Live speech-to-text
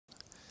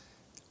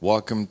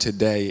Welcome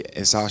today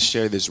as I'll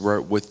share this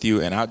word with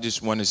you. And I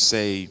just want to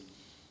say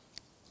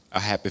a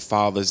happy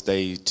Father's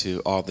Day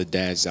to all the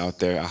dads out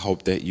there. I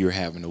hope that you're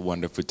having a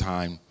wonderful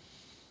time.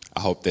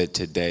 I hope that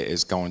today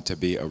is going to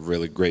be a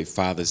really great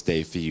Father's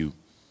Day for you.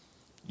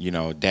 You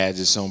know, dads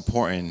are so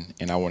important,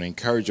 and I want to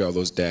encourage all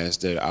those dads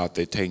that are out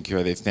there taking care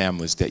of their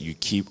families that you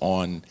keep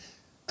on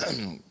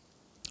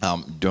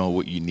doing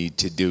what you need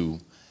to do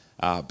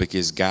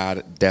because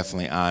God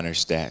definitely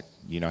honors that.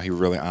 You know, he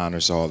really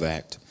honors all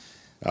that.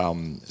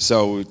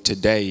 So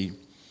today,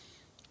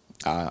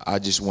 I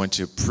just want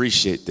to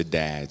appreciate the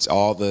dads,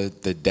 all the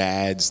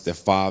dads, the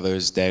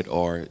fathers that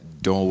are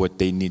doing what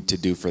they need to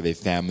do for their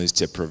families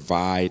to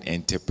provide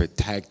and to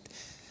protect.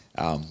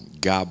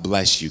 God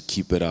bless you.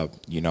 Keep it up.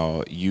 You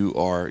know, you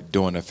are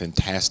doing a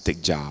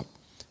fantastic job.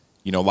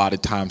 You know, a lot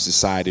of times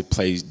society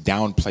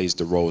downplays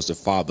the roles of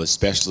father,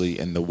 especially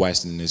in the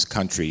West in this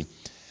country.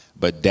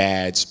 But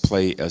dads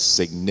play a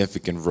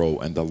significant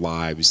role in the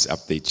lives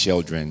of their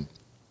children.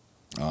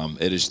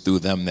 It is through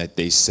them that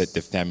they set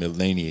the family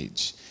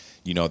lineage.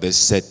 You know, they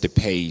set the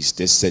pace,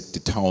 they set the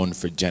tone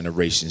for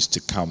generations to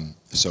come.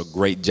 So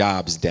great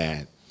jobs,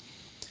 Dad.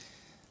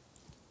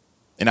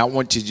 And I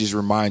want to just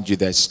remind you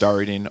that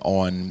starting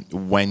on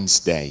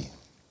Wednesday,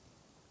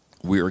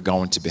 we are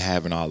going to be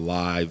having our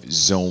live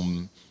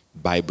Zoom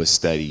Bible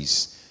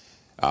studies.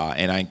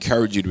 And I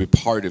encourage you to be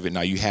part of it.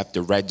 Now, you have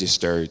to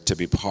register to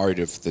be part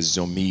of the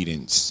Zoom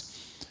meetings.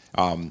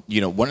 You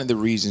know, one of the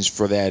reasons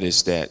for that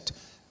is that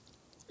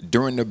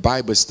during the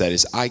Bible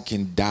studies, I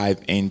can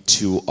dive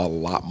into a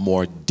lot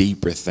more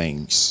deeper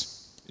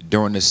things.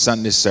 During the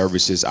Sunday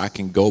services, I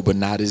can go, but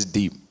not as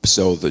deep.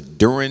 So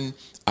during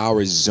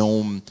our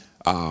Zoom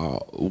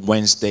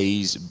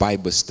Wednesdays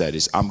Bible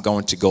studies, I'm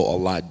going to go a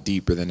lot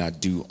deeper than I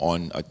do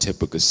on a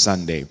typical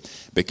Sunday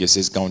because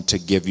it's going to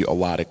give you a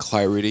lot of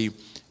clarity.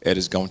 It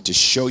is going to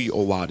show you a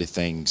lot of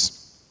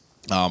things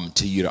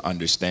to you to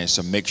understand.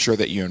 So make sure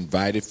that you're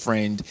invited,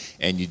 friend,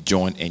 and you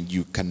join and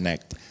you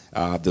connect.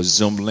 The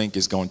Zoom link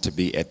is going to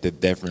be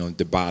definitely at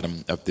the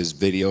bottom of this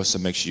video, so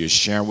make sure you're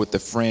sharing with a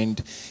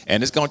friend.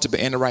 And it's going to be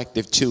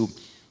interactive too.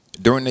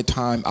 During the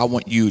time, I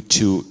want you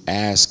to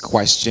ask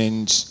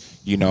questions.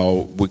 You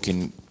know,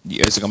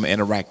 it's going to be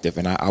interactive,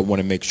 and I want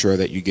to make sure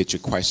that you get your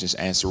questions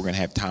answered. We're going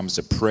to have times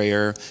of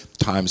prayer,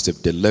 times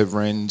of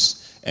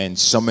deliverance, and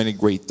so many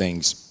great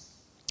things.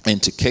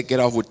 And to kick it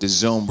off with the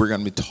Zoom, we're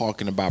going to be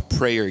talking about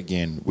prayer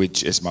again,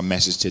 which is my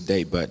message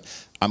today. But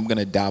I'm going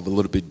to dive a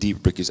little bit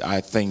deeper because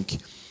I think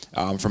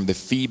from the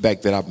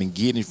feedback that I've been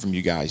getting from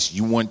you guys,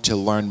 you want to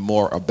learn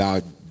more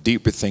about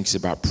deeper things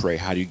about prayer.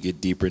 How do you get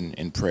deeper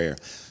in prayer?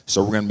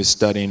 So we're going to be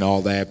studying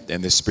all that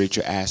and the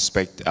spiritual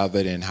aspect of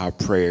it and how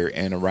prayer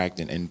interacts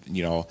and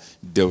you know,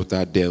 deal with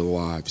our daily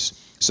lives.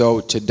 So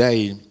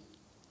today,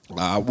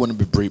 I want to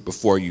be brief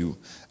before you,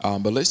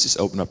 but let's just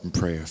open up in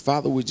prayer.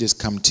 Father, we just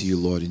come to you,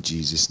 Lord, in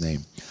Jesus'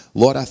 name.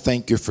 Lord, I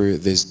thank you for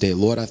this day.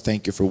 Lord, I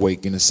thank you for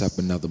waking us up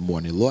another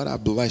morning. Lord, I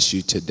bless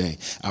you today.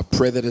 I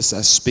pray that as I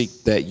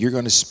speak, that you're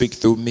going to speak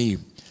through me,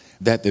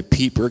 that the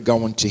people are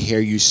going to hear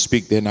you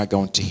speak. They're not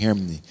going to hear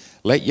me.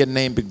 Let your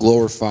name be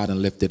glorified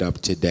and lifted up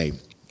today.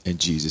 In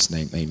Jesus'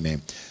 name,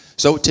 amen.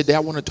 So today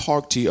I want to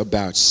talk to you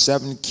about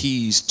 7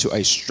 keys to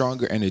a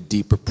stronger and a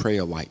deeper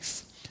prayer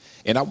life.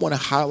 And I want to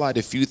highlight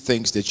a few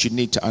things that you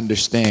need to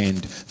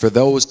understand for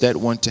those that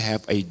want to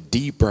have a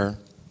deeper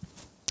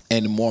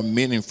and more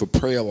meaningful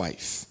prayer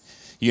life.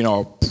 You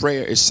know,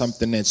 prayer is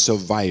something that's so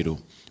vital.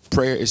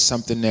 Prayer is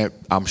something that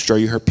I'm sure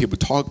you heard people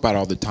talk about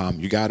all the time.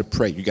 You got to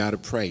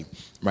pray,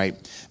 right?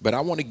 But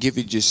I want to give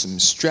you just some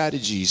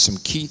strategies, some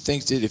key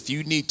things that if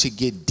you need to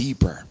get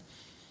deeper,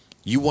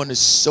 you want to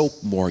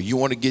soak more, you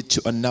want to get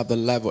to another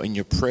level in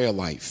your prayer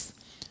life.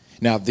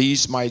 Now,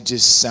 these might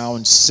just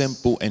sound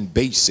simple and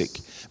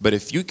basic, but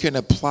if you can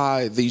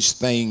apply these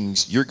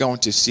things, you're going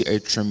to see a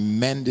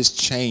tremendous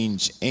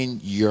change in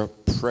your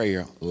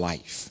prayer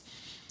life.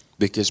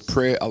 Because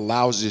prayer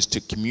allows us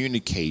to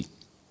communicate.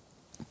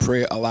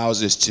 Prayer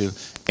allows us to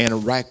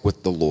interact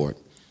with the Lord.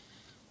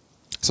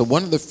 So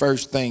one of the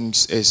first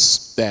things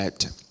is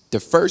that the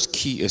first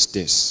key is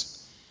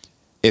this.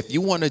 If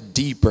you want a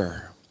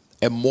deeper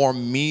and more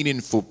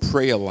meaningful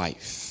prayer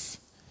life,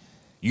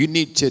 you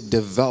need to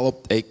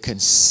develop a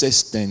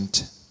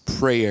consistent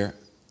prayer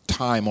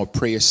time or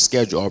prayer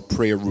schedule or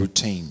prayer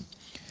routine.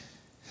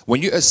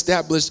 When you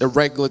establish a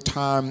regular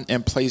time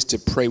and place to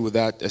pray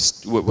without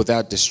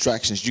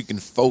distractions, you can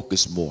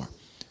focus more.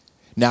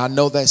 Now, I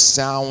know that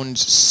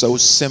sounds so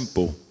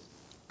simple,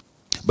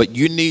 but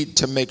you need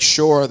to make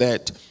sure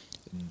that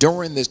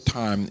during this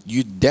time,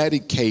 you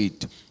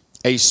dedicate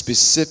a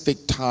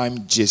specific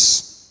time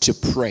just to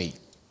pray.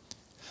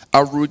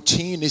 A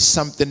routine is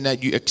something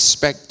that you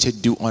expect to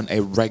do on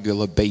a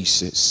regular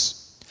basis.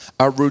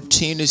 A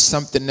routine is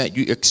something that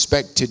you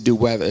expect to do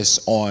whether it's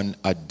on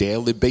a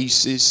daily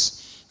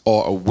basis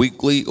or a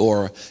weekly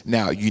or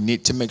now you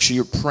need to make sure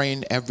you're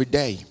praying every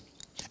day.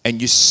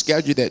 And you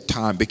schedule that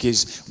time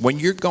because when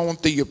you're going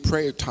through your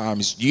prayer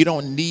times, you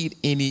don't need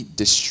any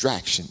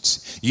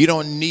distractions. You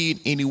don't need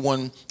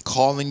anyone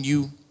calling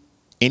you,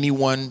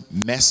 anyone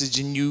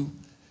messaging you.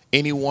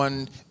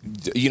 anyone,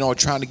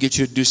 trying to get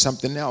you to do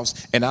something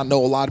else. And I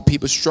know a lot of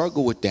people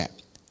struggle with that.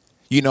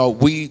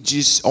 We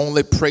just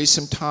only pray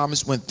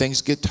sometimes when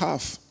things get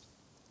tough.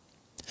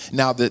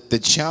 Now, the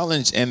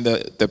challenge and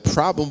the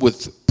problem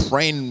with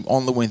praying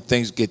only when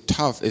things get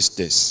tough is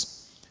this.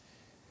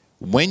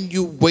 When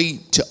you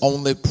wait to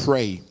only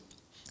pray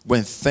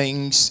when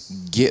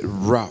things get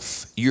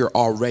rough, you're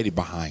already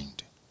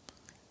behind.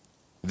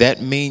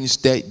 That means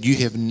that you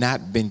have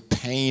not been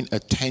paying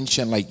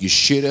attention like you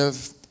should have.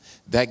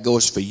 That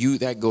goes for you,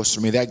 that goes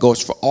for me, that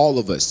goes for all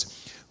of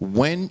us.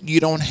 When you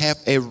don't have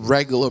a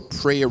regular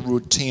prayer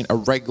routine, a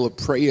regular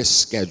prayer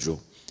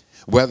schedule,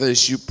 whether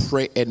it's you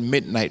pray at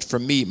midnight. For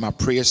me, my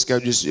prayer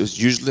schedule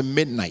is usually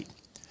midnight.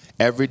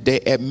 Every day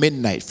at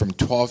midnight from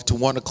 12 to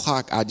 1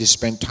 o'clock, I just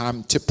spend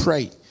time to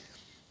pray.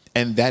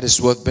 And that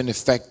is what's been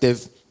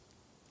effective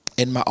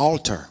in my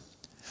altar.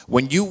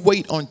 When you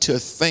wait until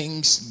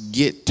things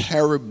get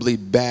terribly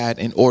bad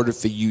in order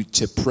for you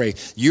to pray,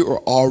 you are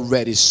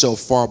already so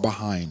far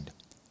behind.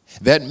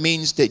 That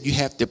means that you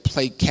have to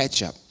play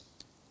catch up.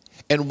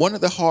 And one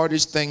of the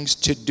hardest things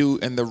to do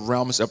in the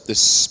realms of the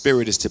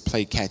spirit is to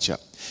play catch up.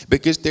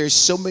 Because there's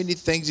so many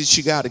things that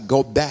you got to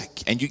go back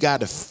and you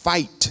got to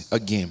fight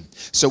again.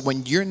 So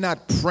when you're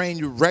not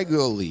praying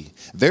regularly,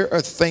 there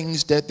are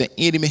things that the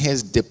enemy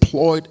has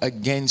deployed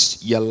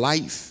against your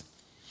life,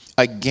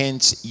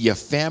 against your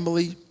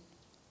family,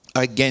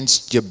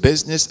 against your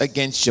business,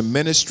 against your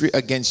ministry,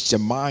 against your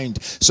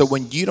mind. So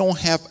when you don't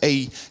have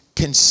a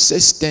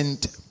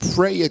consistent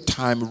prayer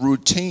time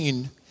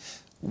routine,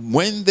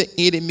 when the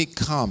enemy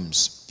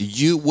comes,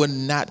 you will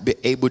not be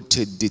able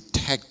to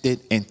detect it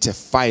and to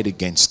fight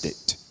against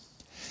it.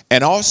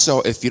 And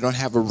also, if you don't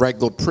have a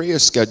regular prayer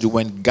schedule,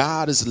 when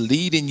God is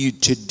leading you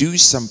to do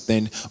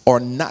something or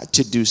not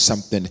to do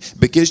something,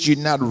 because you're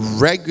not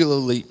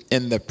regularly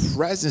in the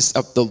presence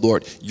of the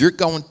Lord, you're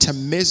going to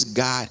miss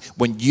God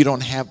when you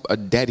don't have a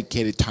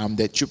dedicated time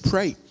that you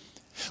pray.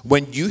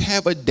 When you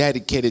have a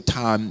dedicated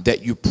time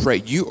that you pray,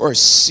 you are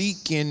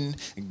seeking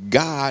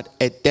God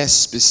at that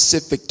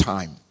specific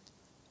time.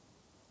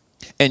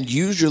 And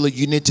usually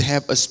you need to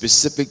have a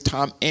specific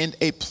time and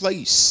a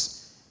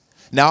place.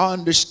 Now, I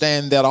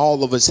understand that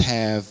all of us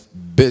have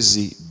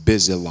busy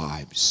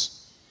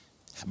lives.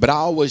 But I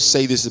always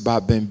say this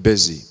about being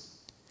busy.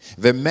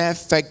 The mere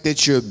fact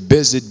that you're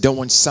busy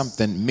doing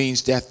something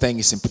means that thing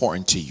is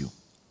important to you.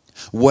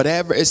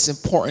 Whatever is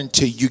important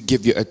to you,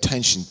 give your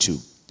attention to.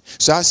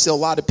 So I see a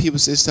lot of people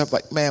say stuff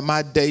like, man,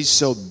 my day's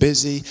so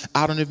busy,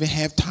 I don't even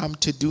have time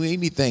to do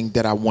anything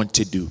that I want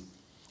to do.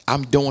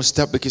 I'm doing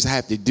stuff because I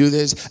have to do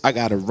this. I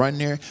got to run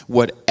there.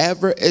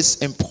 Whatever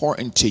is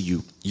important to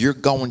you, you're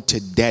going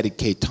to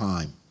dedicate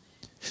time.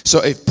 So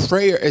if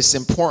prayer is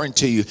important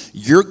to you,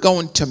 you're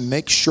going to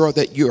make sure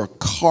that you're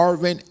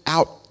carving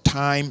out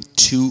time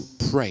to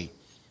pray.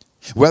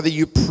 Whether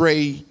you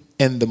pray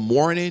in the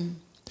morning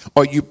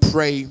or you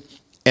pray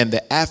in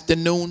the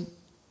afternoon,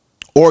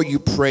 or you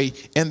pray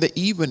in the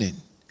evening.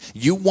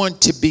 You want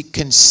to be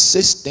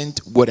consistent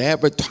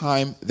whatever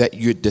time that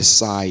you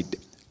decide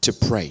to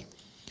pray.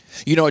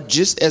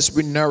 Just as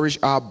we nourish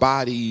our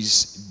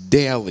bodies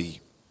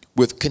daily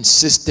with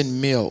consistent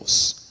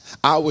meals,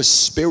 our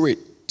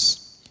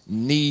spirits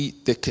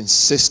need the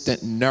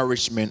consistent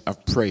nourishment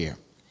of prayer.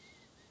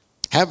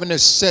 Having a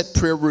set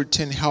prayer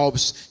routine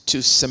helps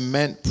to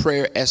cement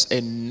prayer as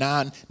a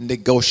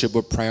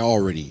non-negotiable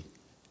priority.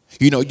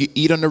 You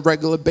eat on a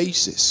regular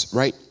basis,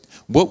 right?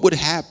 What would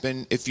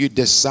happen if you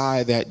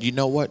decide that, you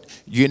know what,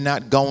 you're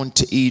not going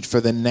to eat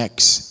for the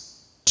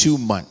next 2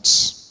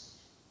 months?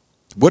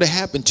 What would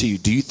happen to you?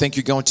 Do you think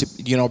you're going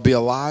to, be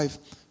alive?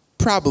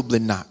 Probably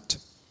not.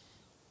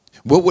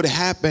 What would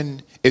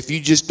happen if you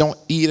just don't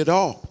eat at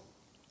all?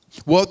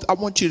 Well, I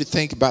want you to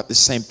think about the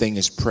same thing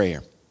as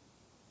prayer.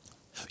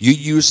 You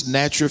use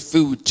natural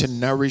food to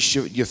nourish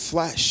your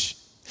flesh.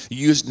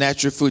 You use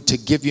natural food to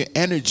give you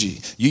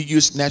energy. You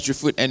use natural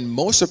food, and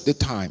most of the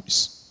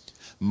times,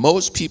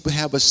 most people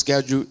have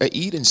an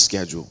eating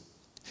schedule.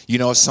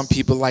 Some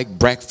people like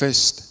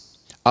breakfast,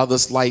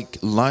 others like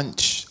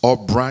lunch or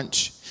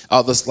brunch,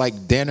 others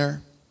like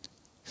dinner.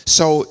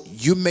 So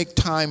you make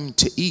time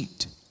to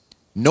eat.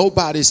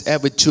 Nobody's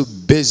ever too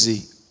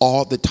busy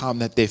all the time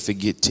that they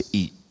forget to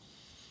eat.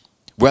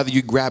 Whether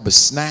you grab a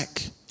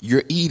snack,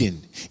 you're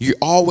eating. You're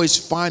always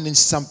finding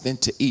something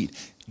to eat.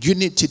 You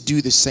need to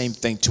do the same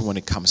thing too when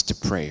it comes to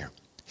prayer.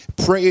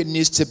 Prayer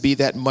needs to be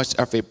that much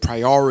of a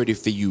priority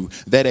for you,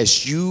 that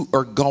as you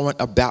are going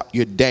about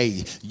your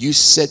day, you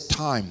set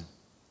time.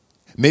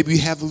 Maybe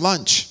you have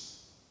lunch.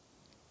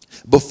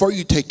 Before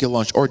you take your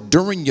lunch or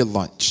during your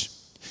lunch,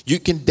 you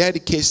can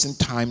dedicate some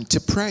time to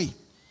pray.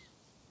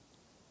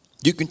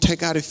 You can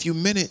take out a few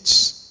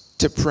minutes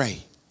to pray.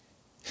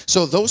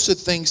 So those are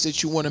things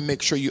that you want to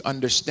make sure you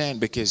understand,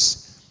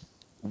 because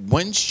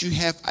once you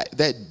have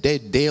that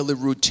daily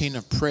routine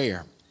of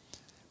prayer,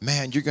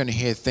 man, you're going to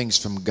hear things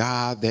from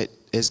God that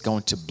is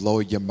going to blow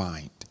your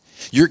mind.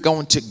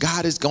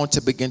 God is going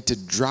to begin to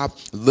drop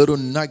little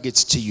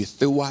nuggets to you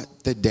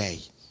throughout the day.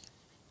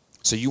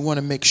 So you want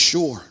to make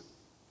sure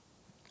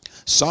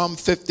Psalm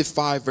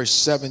 55 verse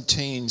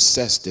 17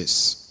 says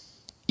this: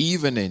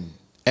 evening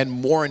and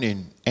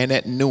morning and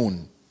at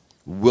noon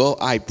will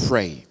I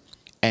pray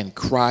and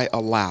cry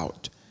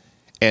aloud,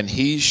 and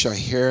he shall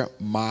hear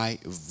my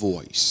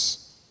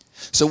voice.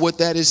 So what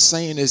that is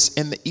saying is,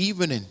 in the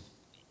evening,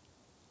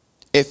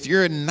 if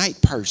you're a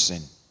night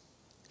person,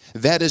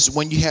 that is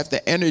when you have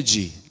the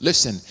energy.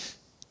 Listen,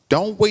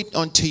 don't wait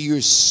until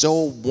you're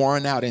so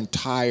worn out and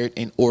tired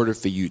in order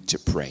for you to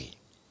pray.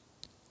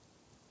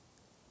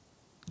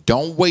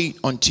 Don't wait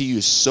until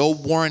you're so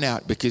worn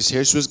out, because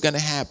here's what's going to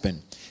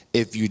happen.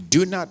 If you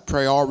do not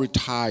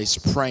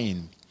prioritize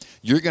praying,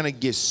 you're going to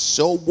get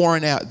so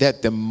worn out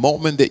that the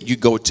moment that you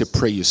go to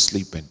pray, you're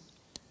sleeping.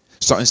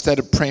 So instead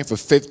of praying for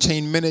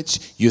 15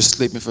 minutes, you're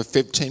sleeping for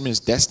 15 minutes.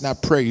 That's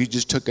not prayer. You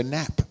just took a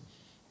nap.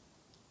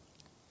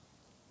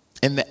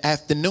 In the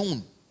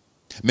afternoon,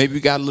 maybe you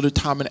got a little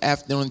time in the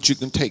afternoon that you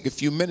can take a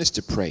few minutes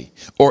to pray,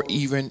 or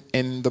even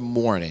in the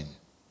morning.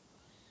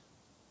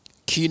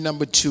 Key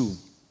number 2,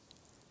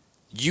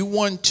 you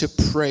want to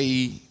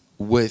pray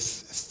with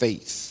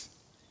faith.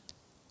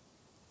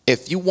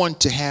 If you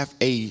want to have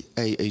a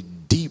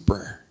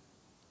deeper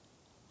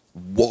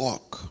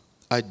walk,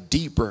 a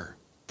deeper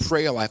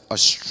prayer life, a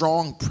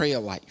strong prayer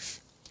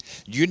life,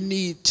 you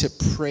need to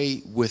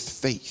pray with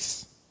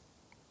faith.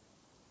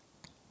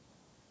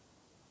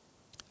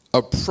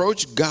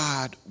 Approach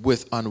God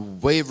with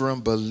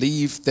unwavering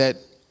belief that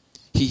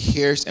he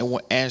hears and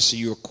will answer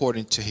you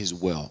according to his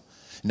will.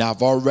 Now,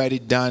 I've already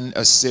done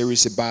a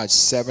series about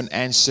 7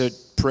 answered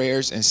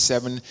prayers and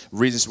 7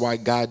 reasons why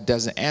God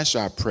doesn't answer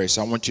our prayers.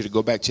 So I want you to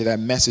go back to that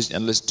message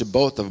and listen to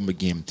both of them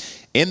again.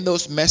 In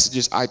those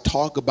messages, I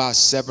talk about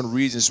 7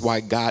 reasons why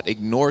God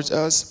ignores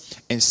us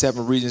and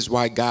 7 reasons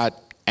why God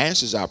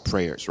answers our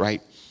prayers,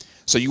 right?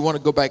 So you want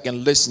to go back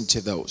and listen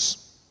to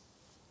those.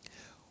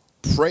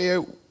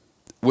 Prayer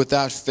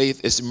without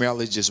faith is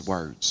merely just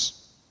words.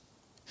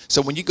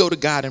 So when you go to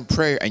God in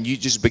prayer and you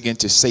just begin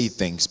to say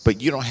things,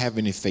 but you don't have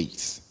any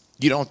faith,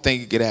 you don't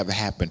think it could ever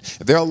happen.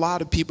 There are a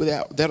lot of people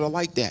that are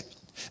like that.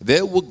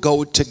 They will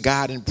go to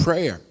God in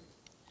prayer,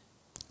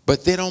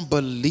 but they don't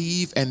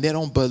believe, and they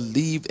don't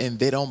believe, and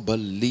they don't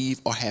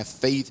believe or have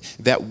faith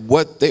that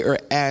what they are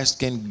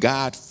asking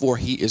God for,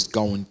 he is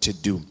going to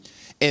do.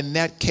 In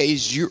that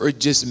case, you are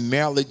just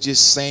merely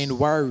just saying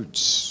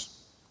words.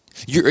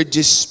 You are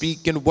just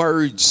speaking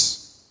words.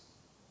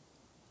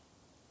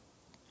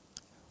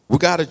 We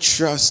got to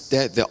trust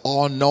that the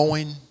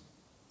all-knowing,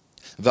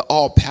 the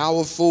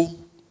all-powerful,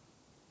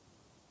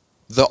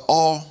 the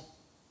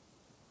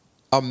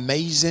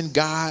all-amazing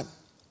God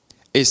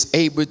is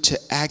able to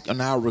act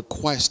on our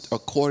request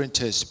according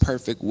to his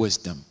perfect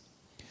wisdom.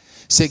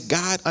 See,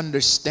 God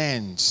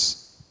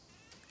understands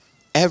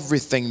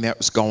everything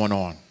that's going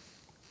on.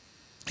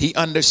 He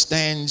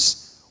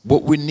understands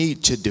what we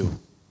need to do.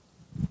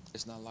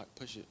 It's not locked.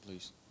 Push it,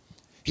 please.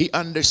 He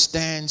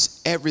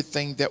understands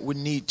everything that we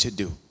need to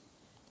do.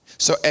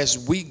 So as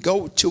we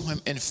go to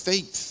him in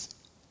faith,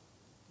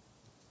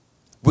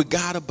 we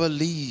got to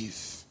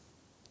believe.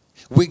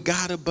 We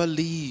got to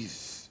believe.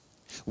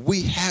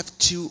 We have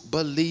to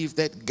believe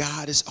that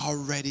God has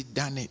already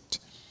done it.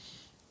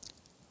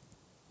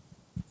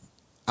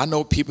 I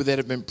know people that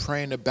have been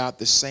praying about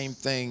the same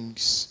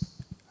things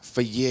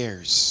for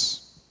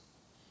years,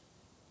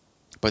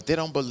 but they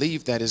don't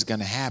believe that it's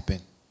going to happen.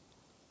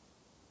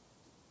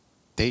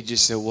 They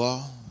just say,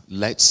 well,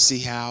 let's see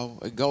how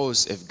it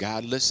goes. If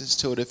God listens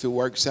to it, if it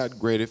works out,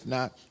 great. If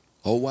not,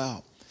 oh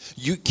well.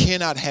 You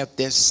cannot have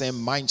that same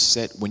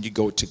mindset when you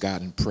go to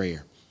God in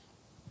prayer.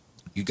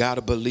 You got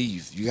to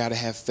believe. You got to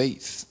have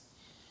faith.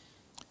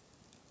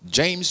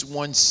 James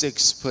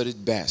 1:6 put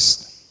it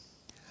best.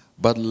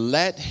 But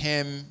let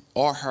him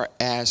or her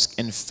ask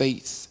in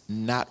faith,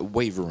 not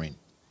wavering.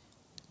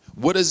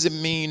 What does it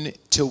mean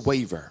to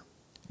waver?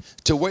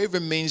 To waver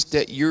means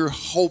that you're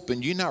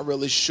hoping, you're not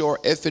really sure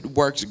if it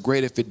works,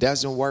 great. If it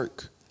doesn't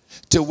work.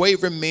 To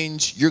waver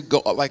means you're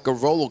like a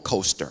roller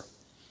coaster.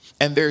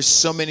 And there's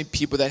so many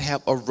people that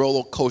have a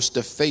roller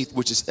coaster faith,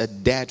 which is a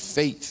dead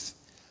faith.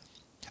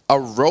 A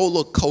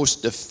roller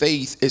coaster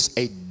faith is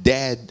a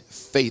dead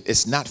faith.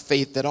 It's not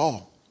faith at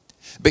all.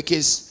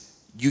 Because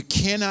you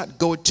cannot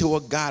go to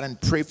a God and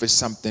pray for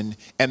something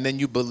and then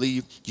you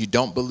believe, you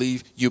don't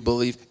believe, you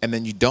believe, and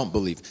then you don't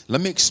believe.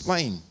 Let me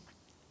explain.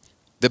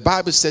 The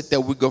Bible said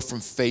that we go from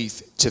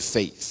faith to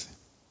faith,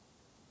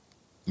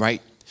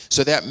 right?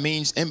 So that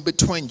means in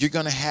between, you're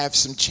going to have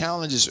some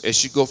challenges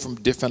as you go from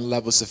different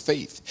levels of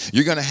faith.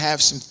 You're going to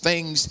have some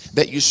things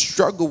that you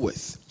struggle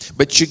with,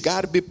 but you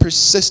got to be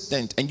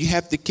persistent and you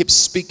have to keep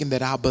speaking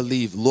that I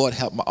believe. Lord,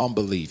 help my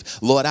unbelief.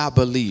 Lord, I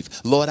believe.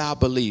 Lord, I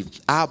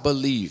believe. I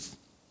believe.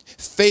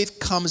 Faith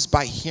comes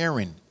by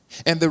hearing.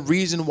 And the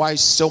reason why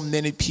so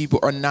many people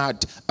are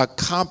not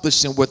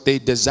accomplishing what they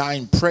desire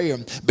in prayer,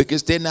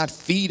 because they're not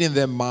feeding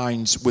their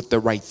minds with the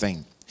right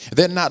thing.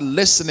 They're not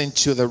listening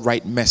to the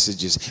right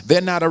messages.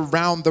 They're not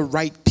around the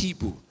right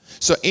people.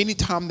 So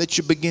anytime that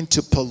you begin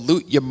to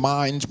pollute your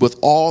minds with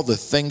all the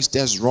things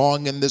that's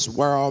wrong in this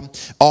world,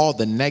 all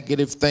the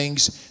negative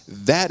things,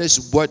 that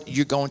is what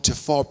you're going to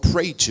fall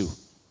prey to.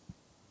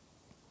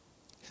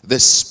 The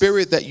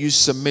spirit that you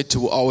submit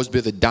to will always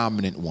be the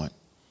dominant one.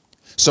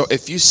 So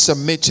if you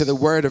submit to the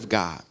word of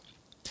God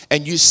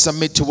and you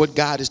submit to what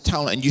God is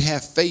telling and you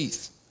have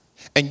faith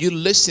and you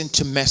listen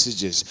to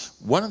messages,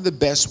 one of the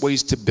best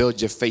ways to build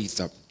your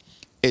faith up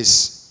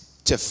is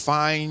to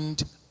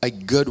find a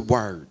good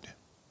word.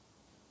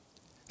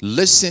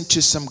 Listen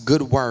to some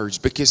good words,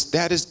 because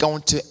that is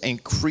going to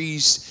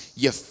increase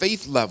your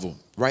faith level,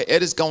 right?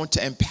 It is going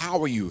to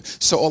empower you.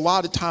 So a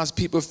lot of times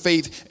people's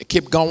faith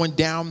keep going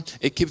down,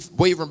 it keeps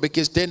wavering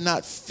because they're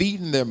not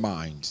feeding their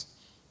minds.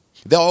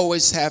 They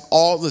always have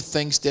all the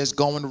things that's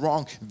going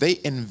wrong. They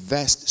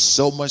invest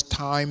so much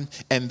time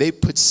and they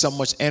put so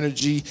much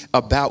energy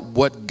about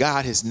what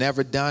God has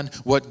never done,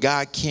 what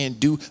God can't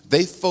do.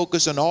 They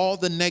focus on all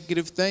the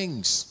negative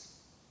things.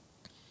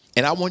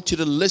 And I want you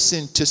to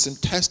listen to some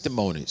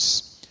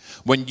testimonies.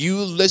 When you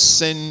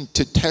listen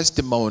to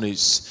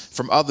testimonies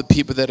from other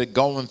people that are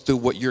going through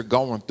what you're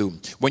going through,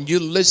 when you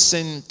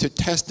listen to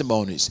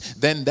testimonies,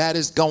 then that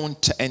is going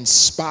to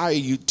inspire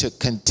you to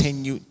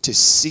continue to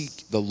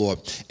seek the Lord.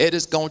 It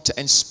is going to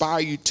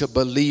inspire you to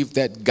believe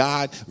that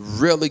God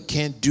really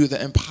can do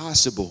the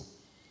impossible.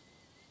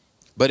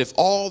 But if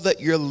all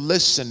that you're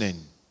listening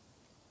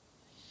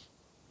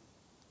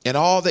and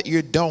all that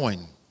you're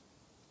doing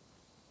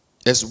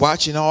is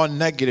watching all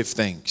negative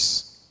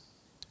things,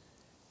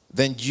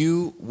 then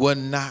you will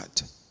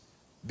not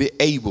be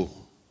able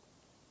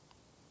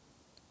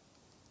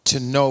to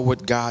know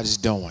what God is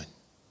doing.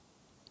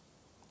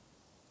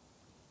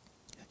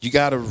 You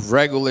got to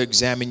regularly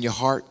examine your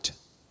heart,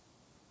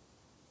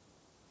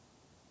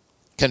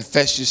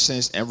 confess your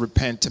sins, and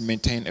repent to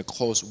maintain a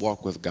close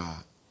walk with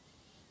God.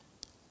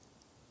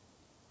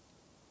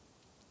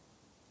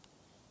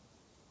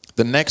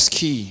 The next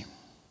key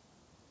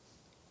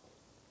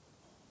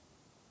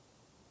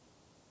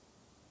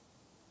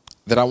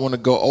that I want to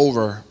go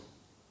over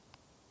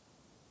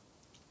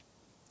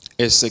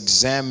is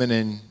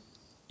examining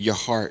your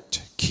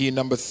heart. Key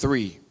number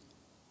 3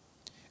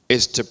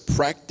 is to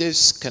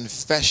practice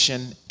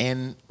confession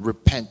and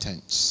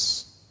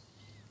repentance.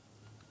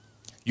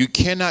 You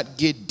cannot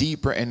get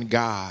deeper in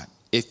God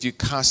if you're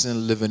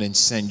constantly living in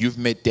sin. You've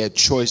made that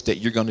choice that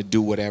you're going to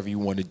do whatever you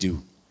want to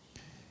do.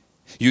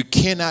 You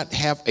cannot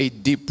have a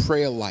deep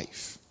prayer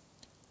life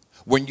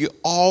when you're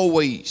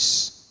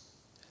always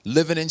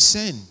living in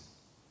sin,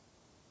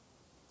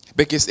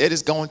 because it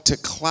is going to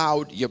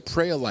cloud your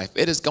prayer life.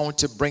 It is going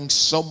to bring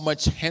so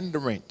much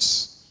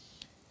hindrance.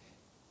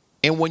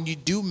 And when you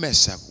do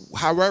mess up,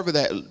 however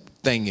that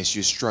thing is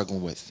you're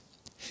struggling with,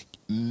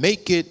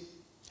 make it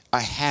a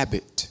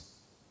habit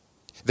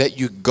that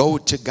you go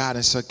to God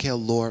and say, okay,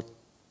 Lord,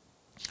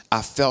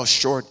 I fell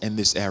short in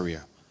this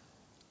area.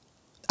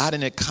 I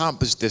didn't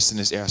accomplish this in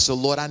this area. So,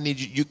 Lord, I need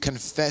you. You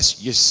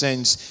confess your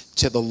sins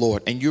to the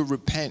Lord and you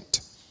repent.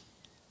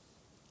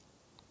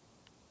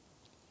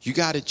 You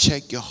got to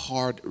check your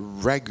heart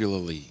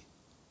regularly,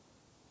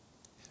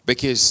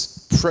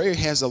 because prayer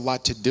has a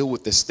lot to do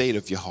with the state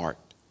of your heart.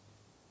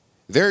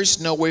 There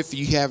is no way for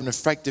you to have an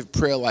effective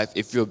prayer life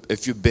if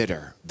you're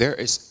bitter. There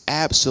is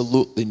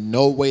absolutely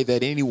no way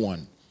that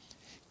anyone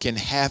can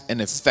have an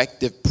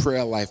effective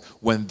prayer life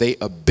when they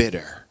are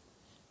bitter,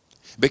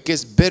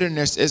 because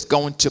bitterness is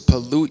going to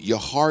pollute your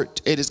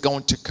heart. It is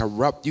going to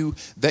corrupt you,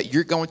 that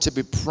you're going to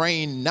be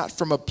praying not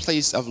from a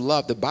place of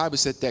love. The Bible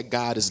said that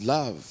God is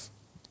love.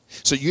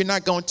 So you're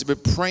not going to be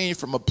praying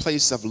from a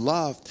place of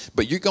love,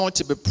 but you're going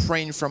to be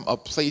praying from a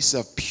place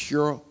of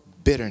pure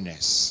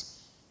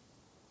bitterness.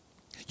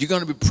 You're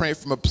going to be praying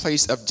from a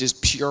place of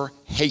just pure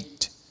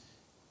hate.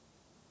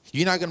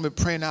 You're not going to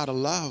be praying out of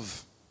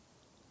love.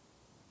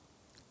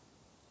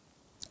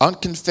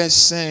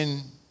 Unconfessed sin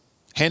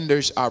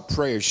hinders our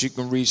prayers. You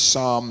can read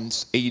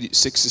Psalms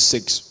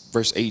 66,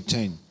 verse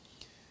 18.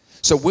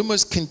 So we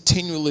must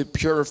continually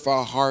purify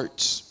our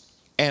hearts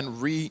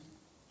and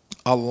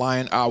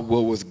align our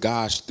will with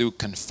God's through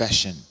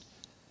confession.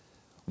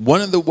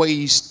 One of the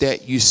ways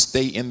that you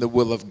stay in the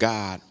will of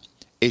God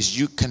is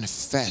you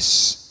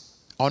confess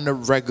on a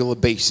regular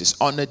basis,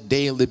 on a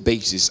daily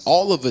basis.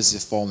 All of us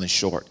have fallen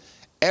short.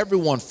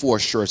 Everyone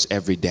falls short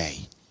every day.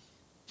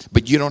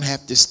 But you don't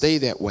have to stay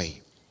that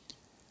way.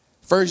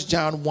 1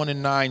 John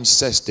 1:9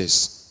 says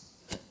this,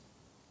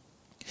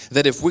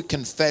 that if we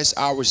confess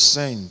our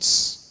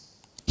sins,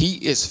 he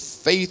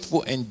is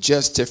faithful and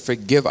just to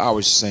forgive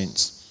our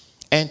sins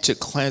and to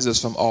cleanse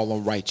us from all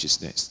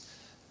unrighteousness.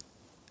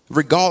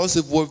 Regardless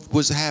of what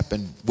was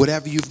happened,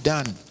 whatever you've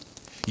done,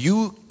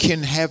 you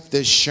can have the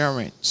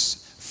assurance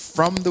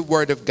from the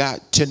word of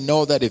God to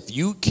know that if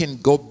you can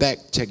go back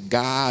to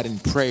God in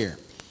prayer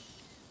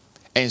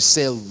and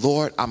say,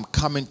 Lord, I'm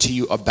coming to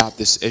you about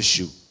this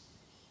issue.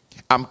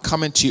 I'm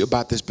coming to you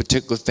about this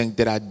particular thing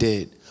that I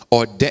did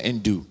or didn't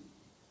do.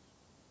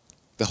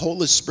 The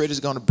Holy Spirit is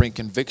going to bring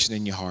conviction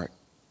in your heart.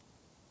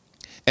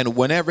 And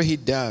whenever he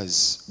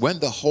does, when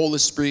the Holy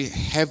Spirit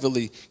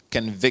heavily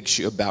convicts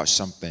you about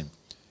something,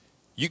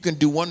 you can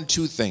do one or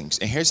two things.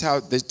 And here's how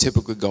this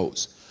typically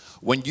goes.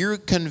 When you're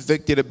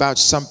convicted about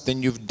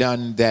something you've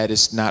done that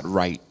is not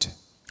right,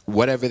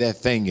 whatever that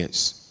thing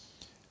is,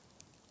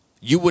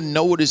 you will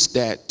notice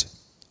that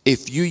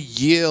if you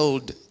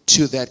yield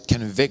to that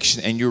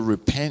conviction and you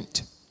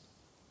repent,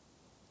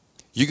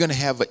 you're going to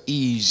have an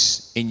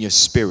ease in your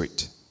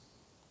spirit.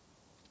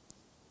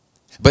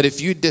 But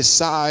if you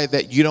decide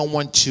that you don't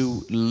want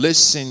to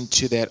listen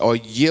to that or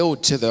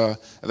yield to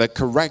the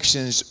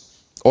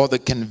corrections or the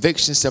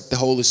convictions of the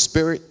Holy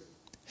Spirit,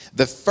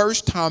 the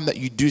first time that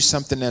you do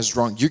something that's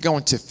wrong, you're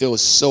going to feel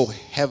so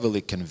heavily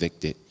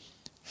convicted.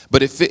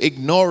 But if you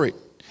ignore it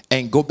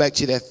and go back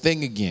to that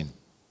thing again,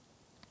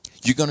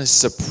 you're going to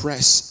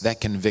suppress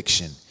that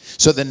conviction.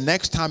 So the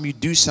next time you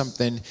do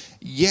something,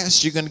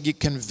 yes, you're going to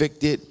get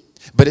convicted,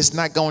 but it's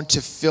not going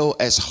to feel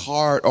as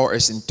hard or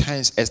as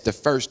intense as the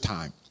first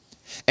time.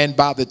 And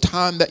by the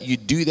time that you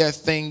do that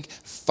thing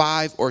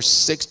 5 or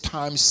 6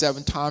 times,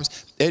 7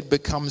 times, it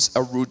becomes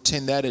a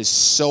routine that is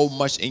so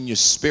much in your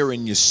spirit,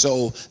 in your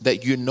soul,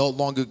 that you no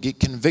longer get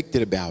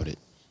convicted about it.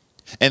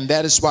 And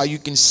that is why you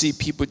can see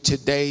people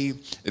today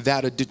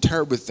that are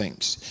deterred with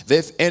things.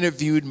 They've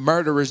interviewed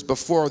murderers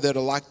before that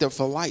are locked up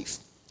for life.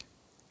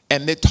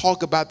 And they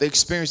talk about the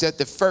experience that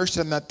the first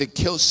time that they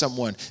killed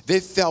someone,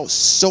 they felt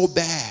so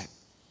bad.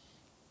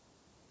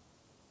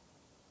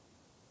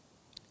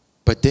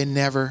 But they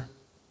never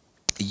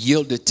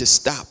yielded to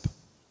stop.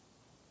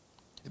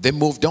 They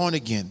moved on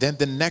again. Then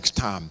the next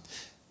time.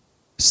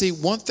 See,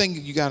 one thing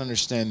you got to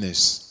understand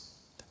this.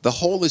 The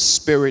Holy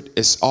Spirit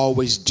is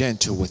always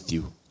gentle with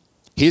you.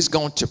 He's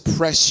going to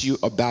press you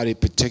about a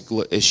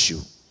particular issue.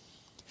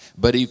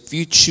 But if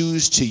you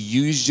choose to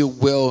use your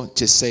will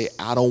to say,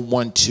 I don't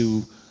want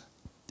to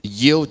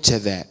yield to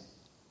that,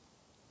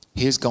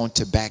 he's going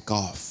to back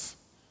off.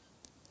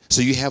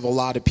 So you have a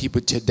lot of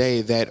people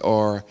today that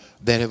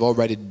have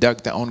already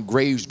dug their own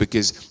graves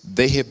because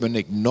they have been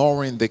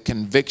ignoring the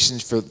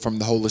convictions from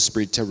the Holy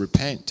Spirit to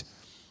repent.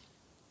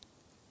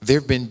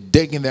 They've been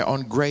digging their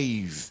own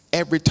grave.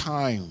 Every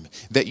time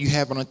that you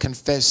have an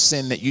unconfessed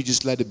sin, that you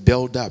just let it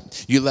build up.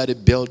 You let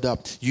it build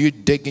up. You're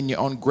digging your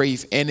own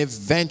grave. And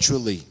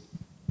eventually,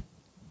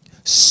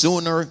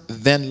 sooner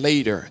than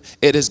later,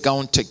 it is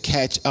going to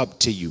catch up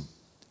to you.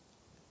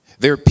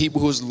 There are people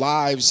whose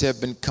lives have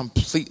been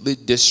completely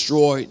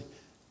destroyed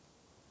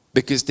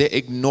because they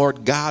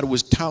ignored God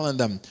was telling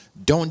them,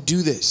 don't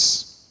do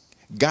this.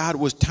 God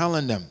was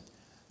telling them,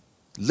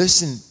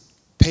 listen,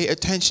 pay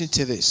attention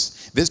to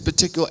this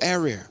particular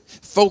area.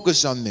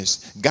 Focus on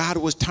this. God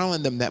was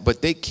telling them that,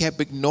 but they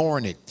kept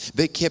ignoring it.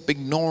 They kept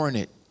ignoring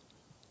it.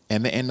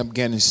 And they end up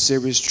getting in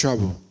serious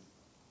trouble.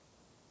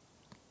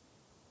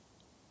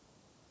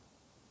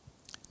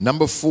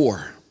 Number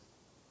 4,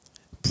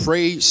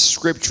 pray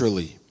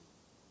scripturally.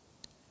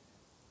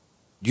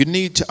 You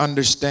need to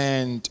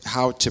understand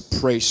how to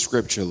pray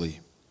scripturally.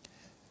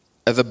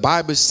 The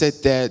Bible said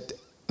that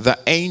the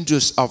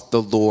angels of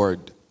the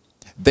Lord,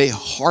 they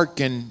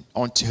hearken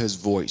unto his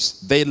voice.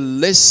 They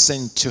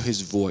listen to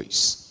his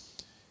voice.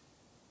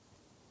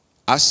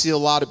 I see a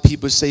lot of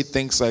people say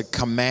things like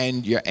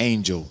command your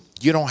angel.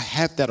 You don't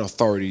have that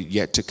authority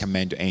yet to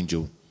command your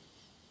angel.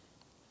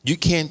 You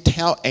can't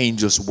tell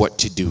angels what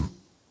to do.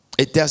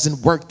 It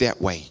doesn't work that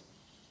way.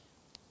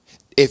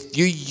 If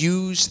you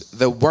use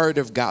the word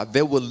of God,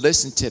 they will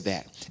listen to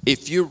that.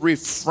 If you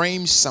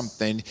reframe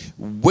something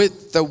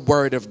with the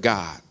word of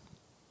God,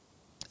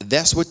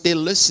 that's what they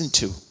listen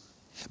to.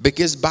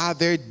 Because by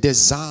their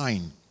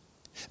design,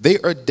 they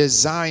are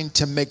designed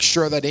to make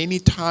sure that any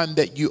time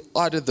that you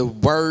utter the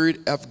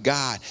word of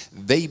God,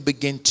 they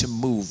begin to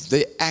move,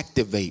 they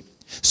activate.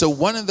 So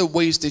one of the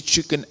ways that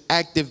you can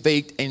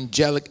activate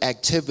angelic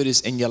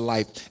activities in your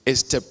life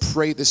is to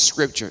pray the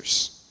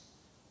scriptures.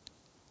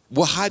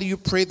 Well, how do you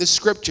pray the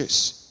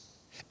scriptures?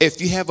 If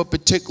you have a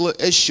particular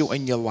issue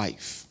in your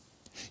life,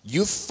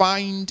 you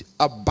find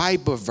a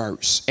Bible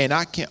verse, and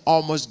I can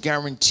almost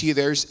guarantee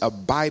there's a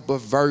Bible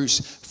verse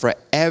for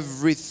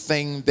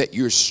everything that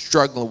you're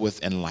struggling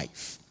with in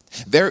life.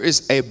 There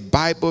is a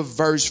Bible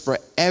verse for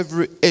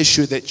every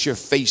issue that you're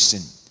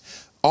facing.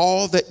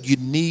 All that you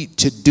need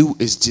to do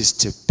is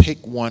just to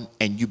pick one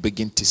and you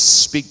begin to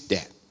speak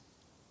that.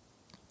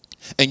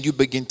 And you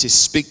begin to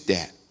speak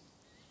that.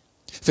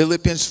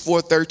 Philippians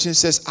 4:13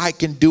 says, I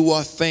can do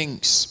all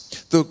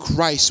things through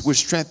Christ which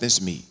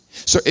strengthens me.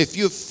 So if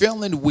you're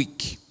feeling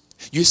weak,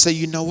 you say,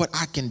 you know what?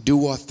 I can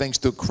do all things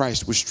through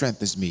Christ which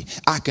strengthens me.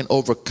 I can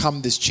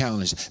overcome this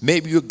challenge.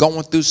 Maybe you're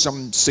going through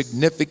some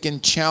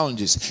significant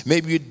challenges.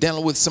 Maybe you're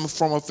dealing with some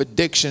form of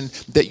addiction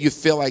that you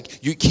feel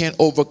like you can't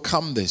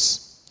overcome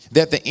this.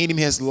 That the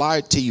enemy has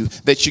lied to you,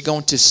 that you're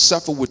going to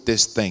suffer with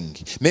this thing.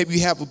 Maybe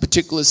you have a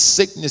particular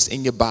sickness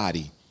in your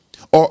body,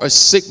 or a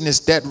sickness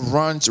that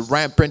runs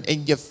rampant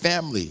in your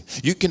family.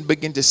 You can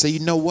begin to say,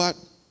 you know what?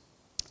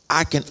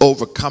 I can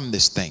overcome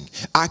this thing.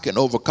 I can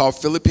overcome.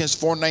 Philippians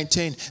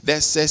 4:19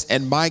 that says,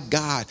 and my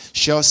God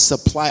shall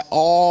supply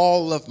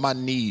all of my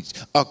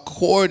needs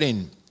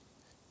according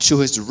to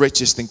his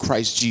riches in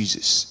Christ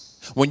Jesus.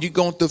 When you're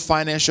going through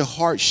financial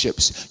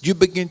hardships, you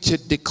begin to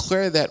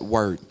declare that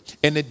word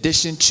in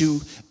addition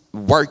to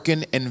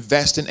working,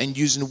 investing, and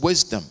using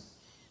wisdom.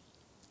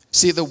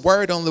 See, the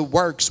word only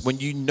works when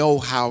you know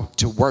how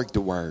to work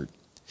the word.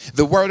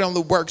 The word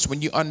only works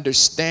when you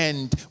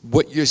understand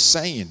what you're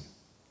saying.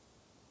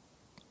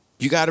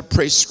 You got to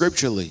pray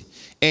scripturally.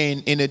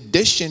 And in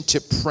addition to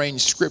praying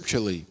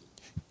scripturally,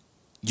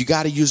 you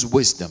got to use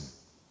wisdom.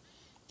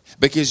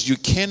 Because you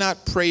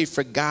cannot pray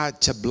for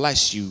God to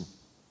bless you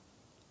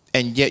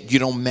and yet you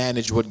don't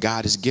manage what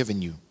God has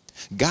given you.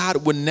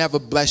 God will never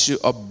bless you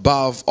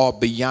above or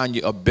beyond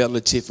your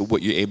ability for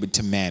what you're able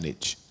to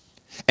manage.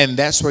 And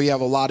that's where you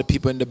have a lot of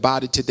people in the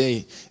body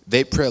today.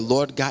 They pray,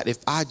 Lord God, if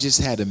I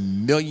just had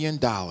 $1 million,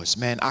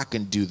 man, I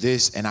can do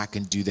this and I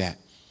can do that.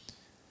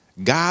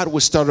 God will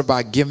start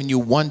by giving you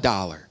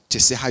 $1 to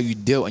see how you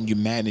deal and you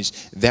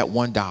manage that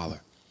 $1.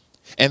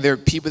 And there are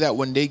people that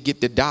when they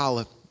get the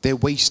dollar, they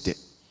waste it.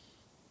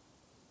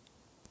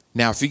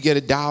 Now, if you get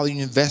 $1 and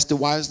you invest it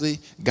wisely,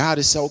 God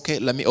is say, okay,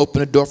 let me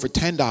open a door for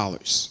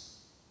 $10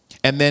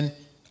 and then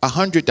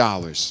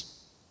 $100.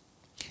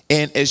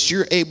 And as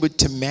you're able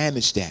to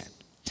manage that,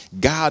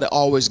 God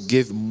always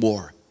give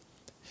more.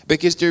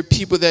 Because there are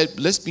people that,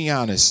 let's be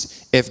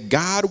honest, if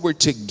God were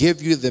to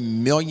give you the $1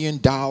 million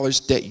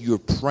that you're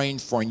praying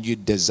for and you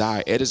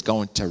desire, it is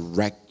going to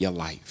wreck your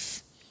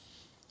life.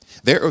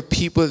 There are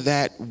people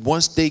that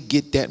once they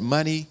get that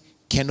money,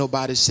 can't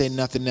nobody say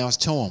nothing else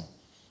to them.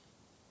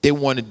 They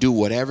want to do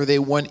whatever they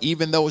want,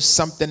 even though it's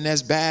something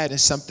that's bad and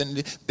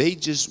something, they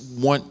just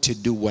want to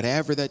do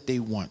whatever that they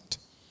want.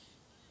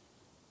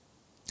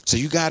 So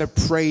you got to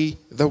pray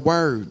the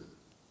word.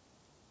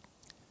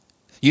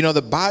 You know,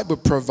 the Bible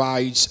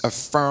provides a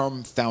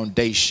firm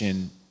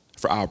foundation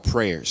for our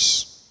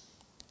prayers.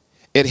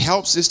 It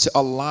helps us to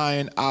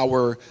align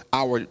our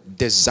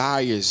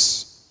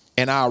desires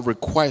and our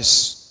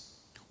requests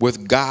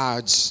with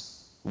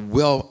God's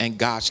will and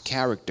God's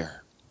character.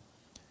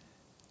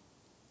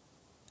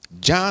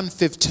 John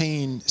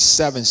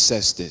 15:7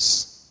 says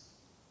this,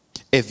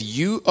 if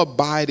you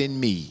abide in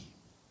me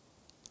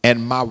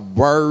and my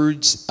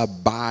words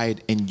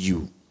abide in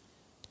you,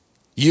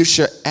 you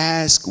shall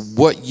ask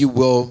what you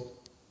will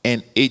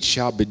and it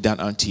shall be done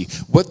unto you.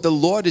 What the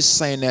Lord is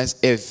saying is,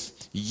 if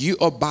you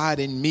abide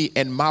in me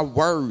and my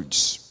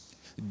words,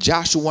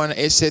 Joshua 1,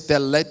 it said that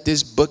let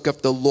this book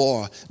of the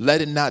law,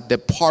 let it not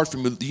depart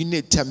from you. You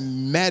need to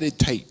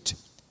meditate.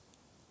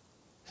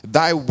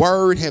 Thy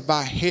word have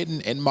I hidden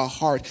in my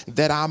heart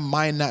that I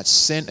might not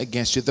sin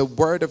against you. The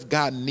word of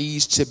God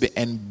needs to be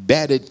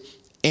embedded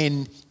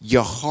in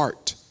your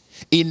heart.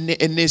 It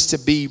needs to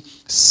be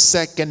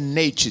second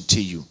nature to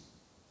you.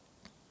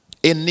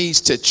 It needs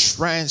to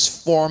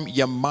transform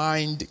your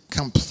mind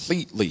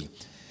completely.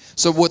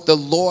 So what the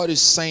Lord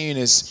is saying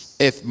is,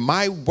 if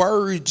my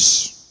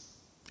words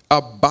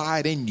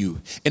abide in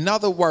you, in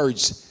other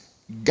words,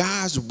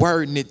 God's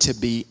word needs to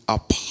be a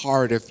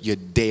part of your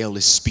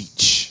daily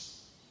speech.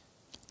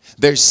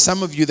 There's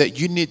some of you that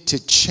you need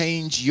to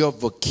change your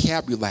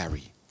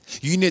vocabulary.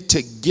 You need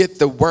to get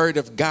the word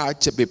of God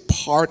to be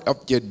part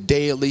of your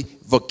daily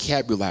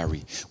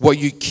vocabulary. Well,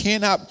 you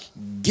cannot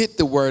get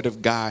the word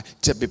of God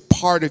to be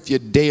part of your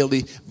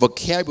daily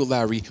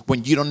vocabulary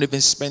when you don't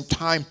even spend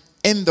time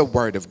in the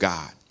word of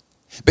God.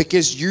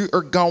 Because you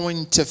are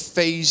going to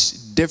face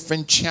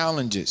different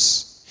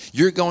challenges.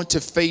 You're going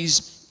to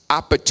face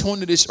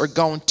opportunities are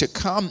going to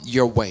come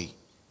your way.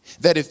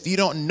 That if you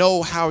don't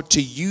know how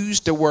to use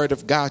the word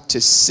of God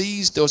to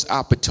seize those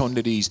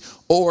opportunities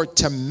or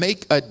to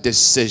make a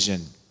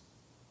decision,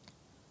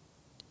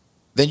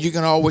 then you're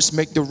going to always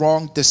make the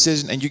wrong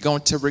decision and you're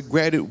going to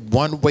regret it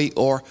one way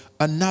or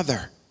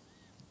another.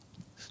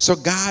 So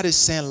God is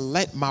saying,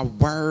 let my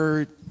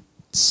word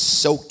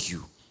soak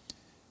you.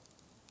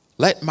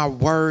 Let my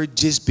word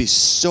just be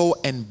so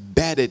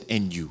embedded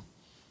in you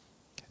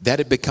that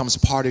it becomes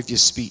part of your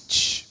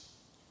speech.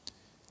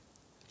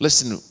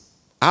 Listen,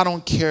 I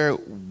don't care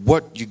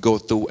what you go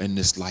through in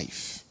this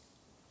life.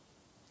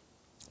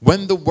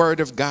 When the word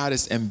of God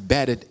is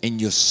embedded in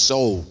your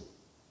soul,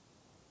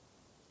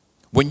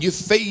 when you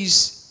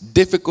face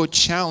difficult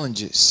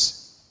challenges,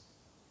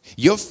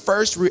 your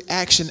first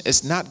reaction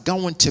is not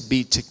going to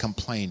be to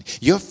complain.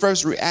 Your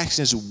first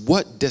reaction is,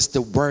 what does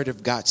the word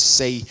of God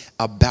say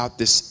about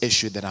this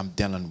issue that I'm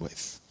dealing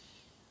with?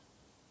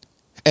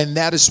 And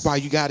that is why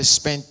you got to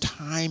spend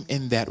time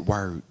in that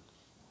word.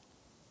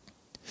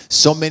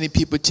 So many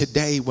people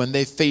today, when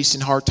they're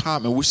facing hard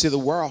time, and we see the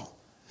world,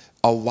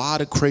 a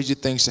lot of crazy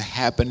things are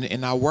happening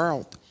in our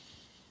world.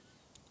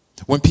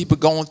 When people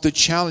going through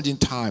challenging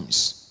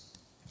times,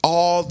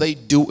 all they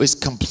do is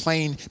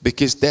complain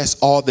because that's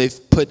all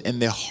they've put in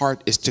their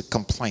heart is to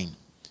complain.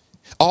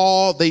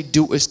 All they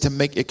do is to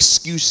make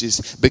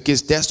excuses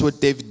because that's what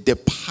they've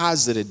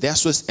deposited.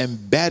 That's what's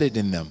embedded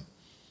in them,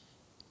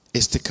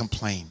 is to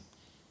complain.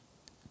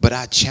 But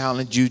I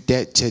challenge you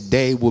that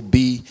today will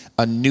be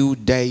a new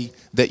day,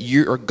 that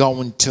you are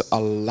going to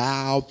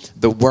allow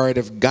the word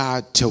of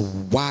God to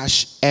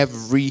wash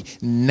every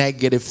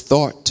negative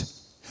thought.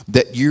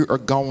 that you are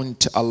going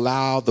to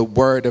allow the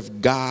word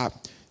of God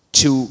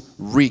to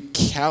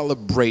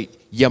recalibrate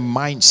your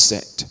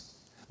mindset.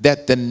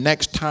 That the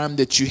next time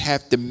that you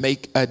have to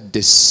make a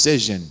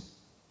decision,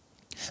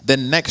 the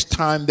next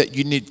time that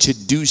you need to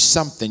do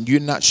something you're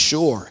not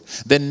sure,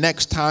 the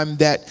next time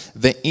that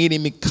the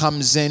enemy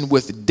comes in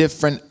with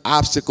different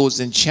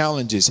obstacles and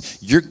challenges,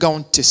 you're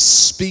going to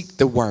speak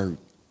the word.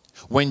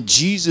 When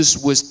Jesus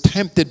was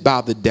tempted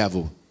by the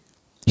devil,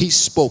 he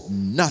spoke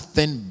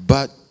nothing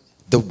but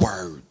the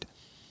word.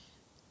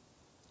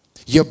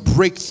 Your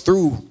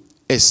breakthrough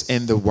is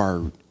in the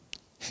word.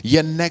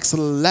 Your next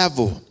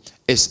level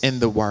is in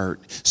the word.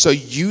 So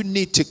you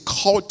need to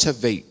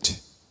cultivate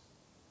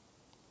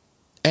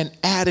an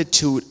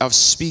attitude of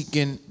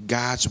speaking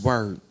God's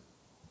word.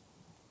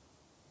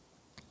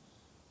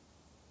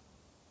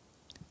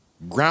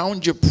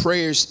 Ground your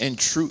prayers in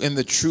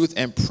the truth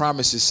and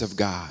promises of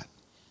God.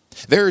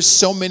 There are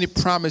so many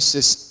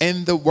promises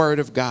in the word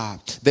of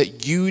God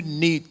that you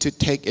need to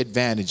take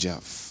advantage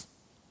of.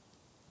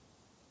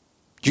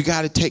 You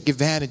got to take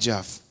advantage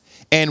of.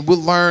 And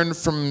we'll learn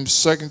from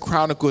 2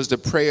 Chronicles the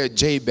prayer of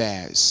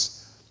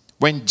Jabez.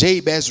 When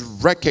Jabez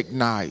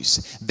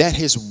recognized that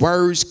his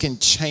words can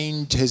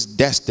change his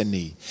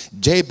destiny,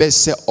 Jabez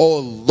said, "Oh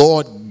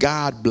Lord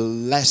God,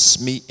 bless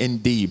me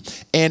indeed,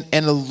 and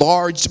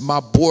enlarge my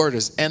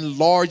borders,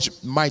 enlarge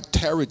my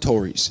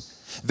territories."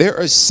 There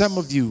are some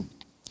of you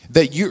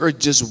that you are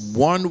just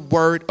one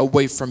word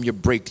away from your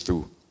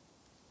breakthrough.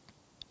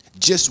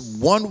 Just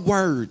one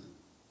word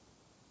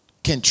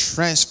can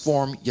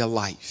transform your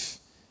life.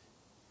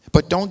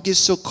 But don't get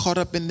so caught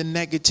up in the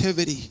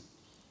negativity.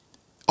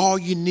 All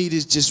you need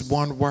is just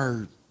one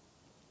word,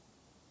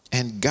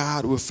 and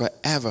God will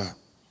forever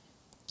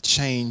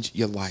change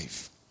your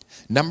life.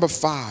 Number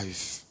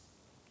 5,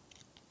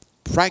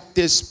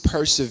 practice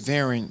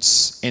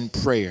perseverance in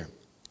prayer.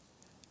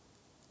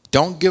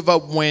 Don't give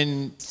up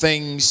when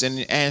things and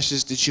the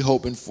answers that you're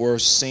hoping for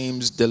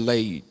seems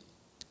delayed.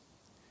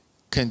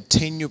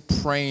 Continue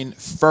praying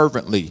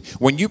fervently.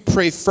 When you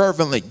pray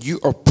fervently, you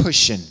are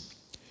pushing.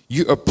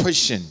 You are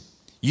pushing.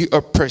 You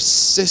are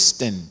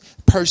persistent.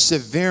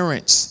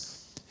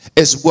 Perseverance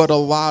is what a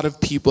lot of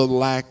people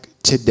lack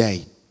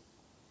today.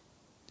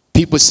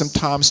 People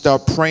sometimes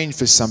start praying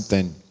for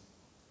something.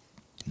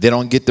 They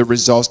don't get the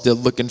results they're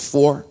looking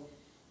for.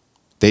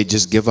 They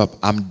just give up.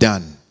 I'm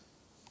done.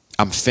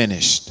 I'm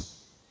finished.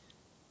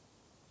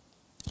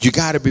 You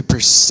got to be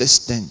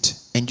persistent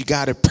and you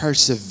got to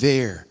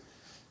persevere.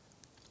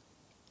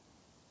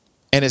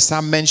 And as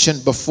I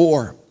mentioned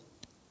before,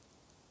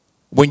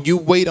 when you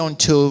wait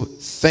until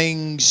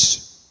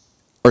things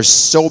are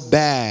so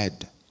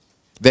bad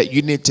that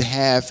you need to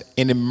have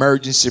an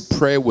emergency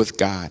prayer with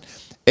God,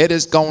 it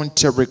is going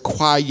to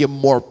require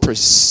more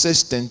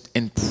persistent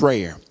in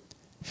prayer.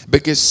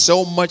 Because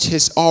so much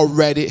has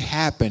already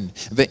happened.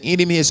 The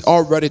enemy has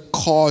already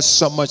caused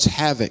so much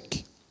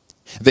havoc.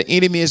 The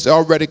enemy has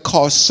already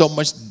caused so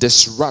much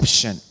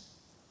disruption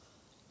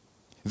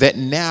that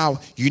now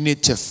you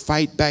need to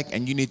fight back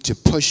and you need to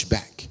push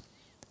back.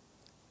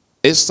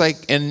 It's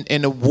like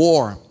in a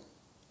war,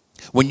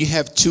 when you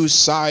have two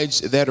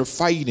sides that are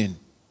fighting.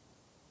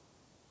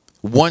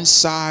 One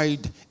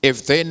side,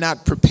 if they're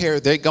not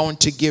prepared, they're going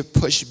to get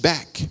pushed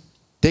back.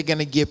 They're going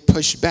to get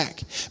pushed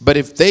back. But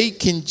if they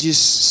can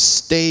just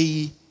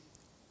stay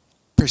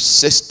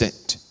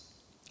persistent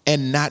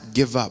and not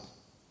give up,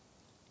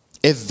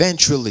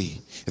 eventually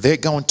they're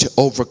going to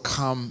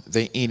overcome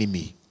the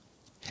enemy.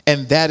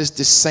 And that is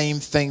the same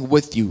thing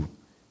with you.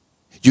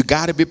 You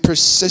got to be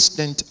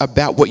persistent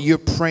about what you're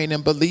praying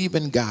and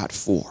believing God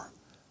for.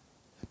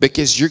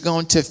 Because you're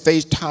going to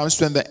face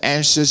times when the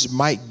answers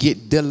might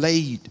get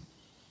delayed.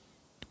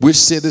 We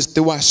see this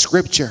through our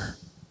scripture.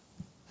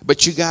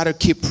 But you got to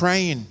keep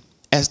praying.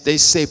 As they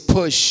say,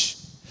 push.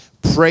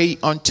 Pray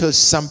until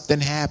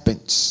something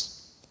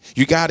happens.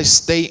 You got to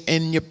stay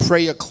in your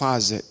prayer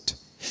closet.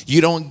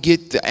 You don't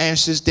get the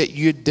answers that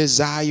you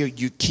desire.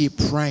 You keep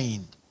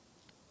praying.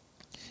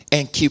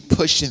 And keep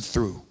pushing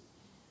through.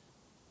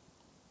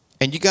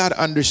 And you got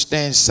to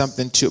understand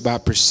something too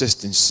about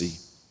persistency.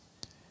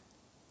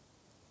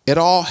 It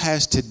all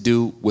has to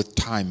do with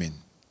timing.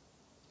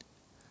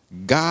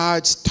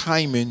 God's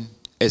timing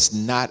is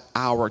not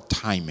our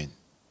timing.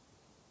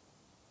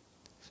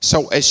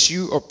 So as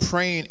you are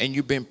praying and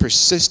you've been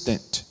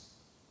persistent,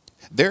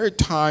 there are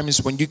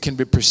times when you can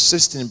be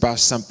persistent about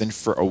something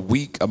for a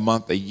week, a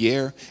month, a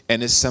year,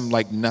 and it's something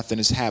like nothing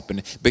is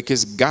happening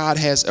because God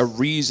has a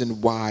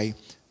reason why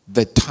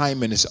the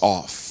timing is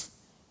off.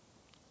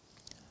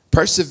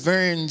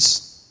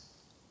 Perseverance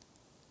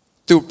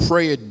through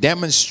prayer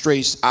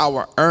demonstrates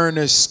our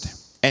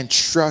earnest and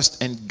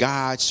trust in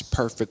God's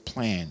perfect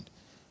plan.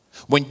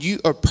 When you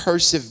are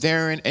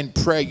persevering in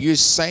prayer, you're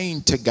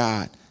saying to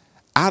God,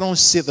 I don't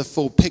see the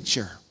full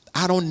picture.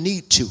 I don't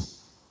need to.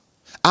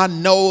 I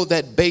know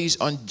that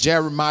based on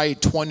Jeremiah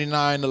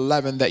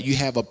 29:11 that you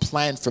have a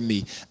plan for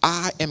me.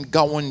 I am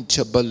going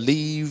to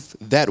believe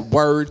that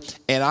word,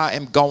 and I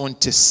am going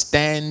to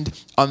stand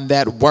on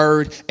that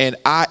word, and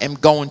I am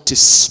going to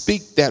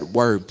speak that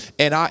word,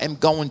 and I am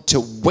going to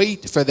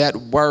wait for that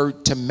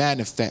word to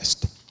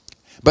manifest.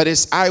 But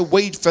as I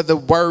wait for the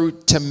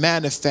word to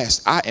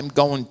manifest, I am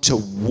going to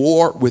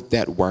war with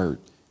that word.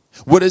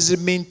 What does it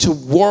mean to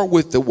war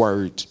with the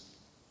word?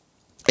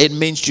 It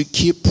means you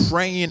keep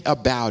praying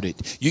about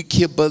it. You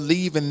keep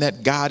believing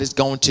that God is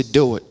going to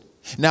do it.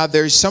 Now,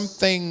 there's some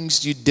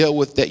things you deal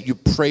with that you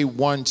pray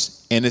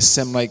once and it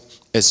seems like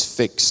it's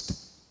fixed.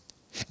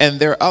 And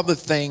there are other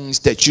things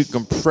that you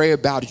can pray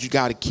about. You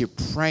got to keep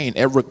praying.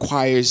 It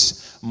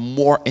requires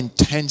more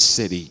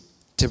intensity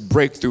to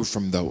break through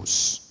from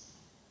those.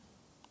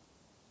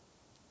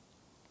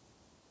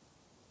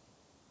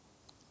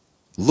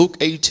 Luke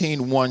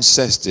 18:1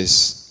 says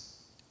this.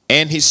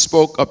 And he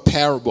spoke a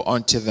parable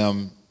unto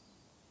them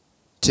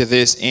to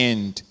this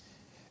end,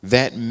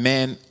 that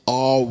men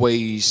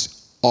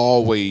always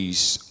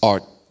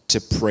ought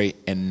to pray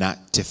and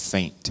not to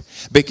faint.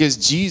 Because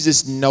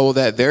Jesus knows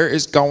that there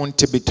is going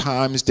to be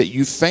times that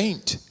you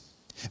faint.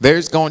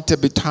 There's going to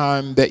be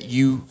time that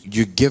you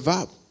give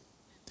up.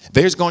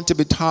 There's going to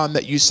be time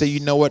that you say,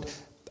 you know what,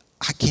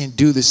 I can't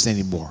do this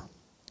anymore.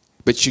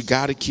 But you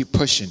got to keep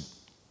pushing.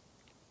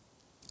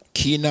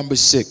 Key number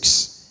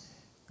 6.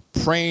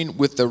 Praying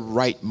with the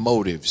right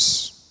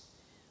motives.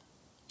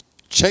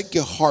 Check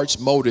your heart's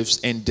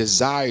motives and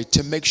desire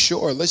to make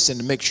sure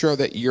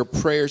that your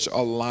prayers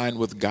are aligned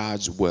with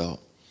God's will.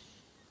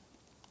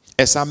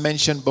 As I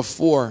mentioned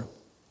before,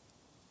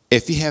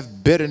 if you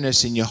have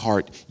bitterness in your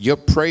heart, your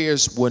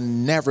prayers will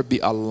never be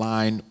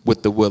aligned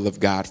with the will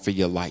of God for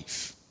your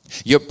life.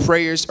 Your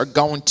prayers are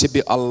going to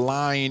be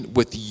aligned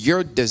with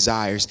your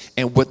desires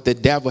and what the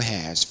devil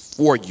has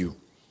for you.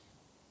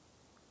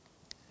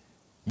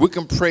 We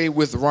can pray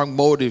with wrong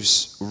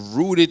motives,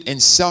 rooted in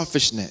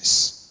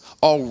selfishness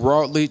or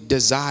worldly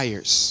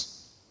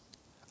desires.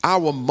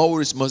 Our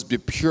motives must be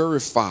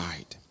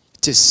purified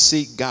to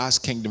seek God's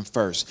kingdom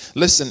first.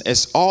 Listen,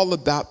 it's all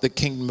about the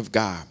kingdom of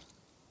God.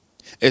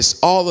 It's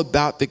all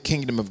about the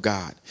kingdom of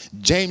God.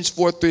 James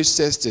 4:3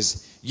 says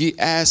this, ye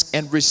ask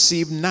and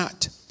receive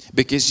not,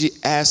 because ye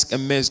ask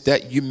amiss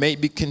that you may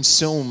be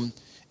consumed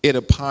it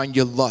upon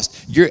your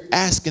lust. You're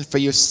asking for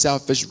your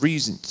selfish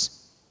reasons.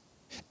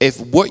 If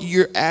what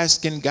you're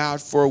asking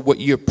God for, what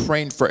you're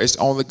praying for is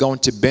only going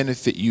to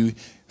benefit you,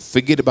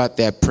 forget about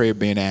that prayer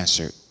being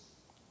answered.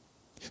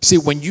 See,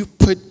 when you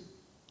put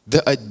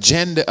the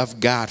agenda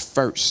of God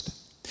first,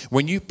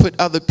 when you put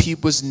other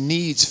people's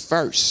needs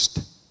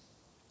first,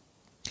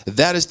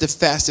 that is the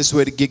fastest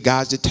way to get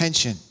God's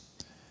attention.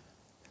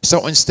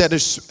 So instead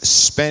of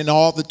spending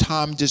all the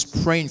time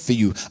just praying for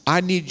you,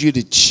 I need you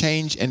to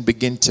change and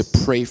begin to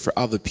pray for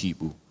other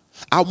people.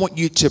 I want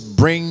you to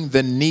bring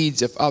the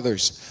needs of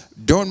others.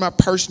 During my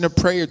personal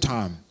prayer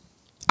time,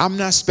 I'm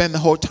not spending the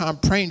whole time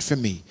praying for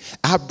me.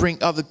 I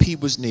bring other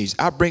people's needs.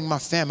 I bring my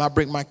family. I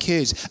bring my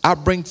kids. I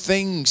bring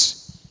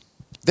things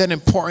that are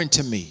important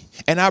to me.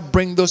 And I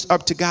bring those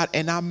up to God,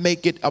 and I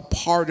make it a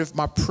part of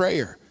my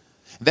prayer.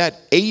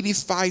 That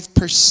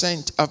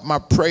 85% of my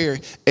prayer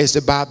is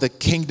about the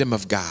kingdom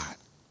of God.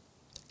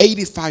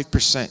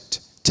 85%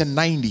 to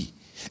 90%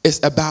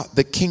 is about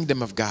the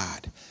kingdom of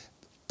God.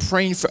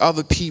 Praying for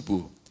other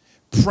people,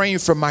 praying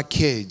for my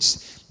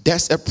kids.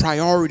 That's a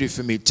priority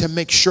for me, to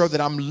make sure that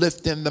I'm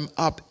lifting them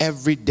up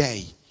every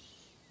day.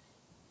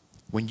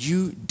 When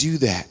you do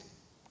that,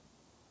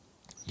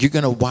 you're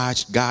going to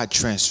watch God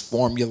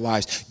transform your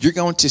lives. You're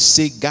going to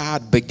see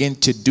God begin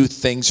to do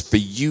things for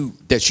you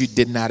that you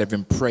did not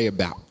even pray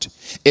about.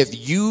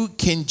 If you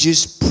can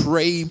just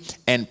pray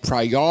and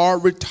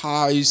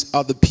prioritize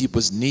other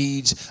people's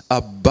needs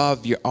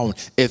above your own,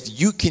 if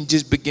you can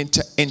just begin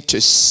to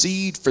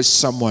intercede for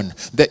someone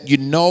that you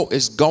know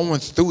is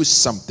going through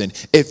something,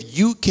 if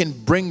you can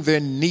bring their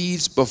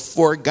needs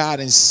before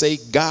God and say,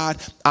 God,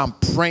 I'm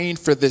praying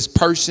for this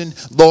person.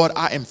 Lord,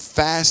 I am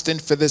fasting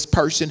for this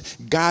person.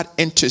 God,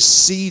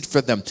 intercede for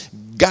them.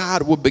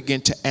 God will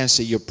begin to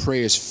answer your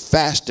prayers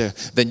faster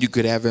than you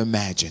could ever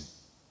imagine.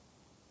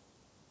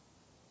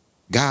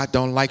 God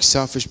don't like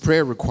selfish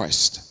prayer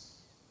requests.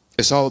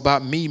 It's all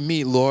about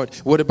me, Lord.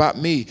 What about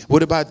me?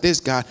 What about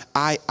this, God?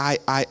 I.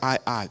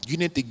 You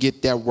need to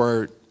get that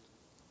word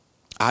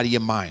out of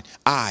your mind.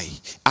 I,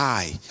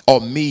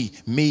 or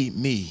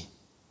me.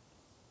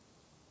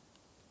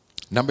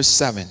 Number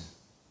 7,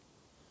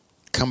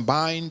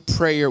 combine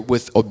prayer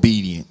with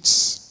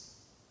obedience.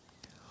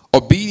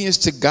 Obedience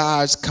to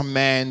God's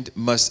command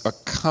must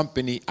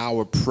accompany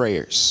our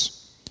prayers.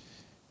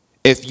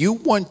 If you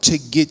want to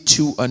get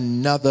to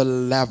another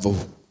level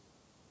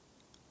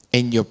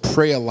in your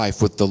prayer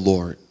life with the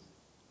Lord,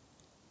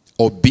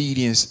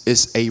 obedience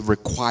is a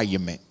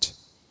requirement.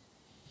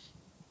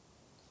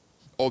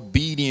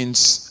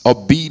 Obedience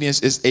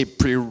is a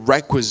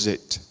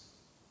prerequisite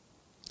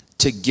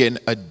to getting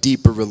a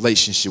deeper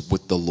relationship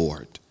with the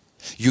Lord.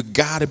 You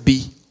got to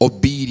be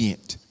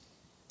obedient.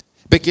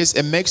 Because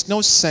it makes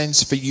no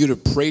sense for you to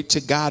pray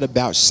to God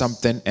about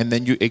something and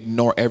then you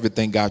ignore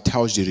everything God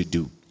tells you to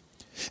do.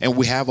 And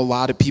we have a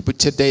lot of people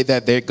today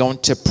that they're going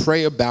to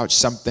pray about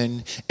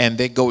something and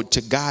they go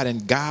to God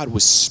and God will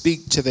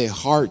speak to their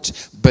heart,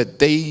 but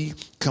they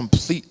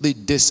completely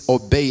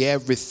disobey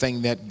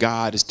everything that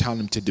God is telling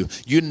them to do.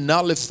 You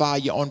nullify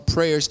your own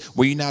prayers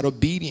when you're not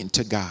obedient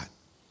to God.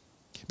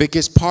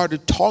 Because part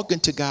of talking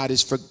to God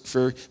is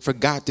for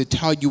God to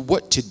tell you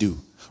what to do,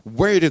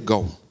 where to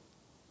go.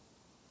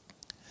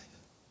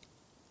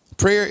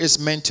 Prayer is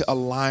meant to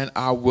align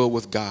our will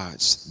with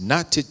God's,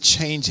 not to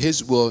change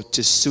his will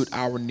to suit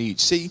our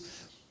needs. See,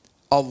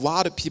 a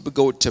lot of people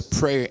go to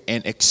prayer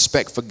and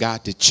expect for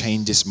God to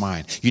change his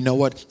mind. You know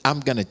what?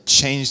 I'm going to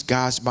change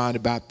God's mind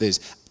about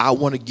this. I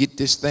want to get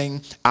this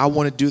thing. I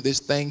want to do this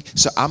thing.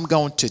 So I'm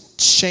going to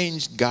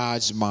change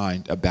God's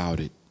mind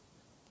about it.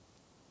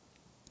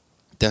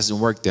 It doesn't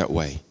work that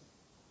way.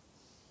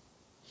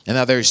 And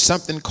now there's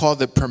something called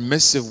the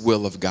permissive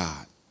will of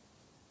God.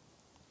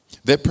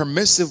 The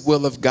permissive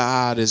will of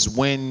God is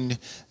when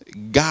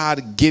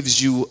God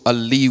gives you a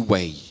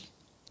leeway.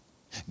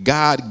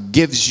 God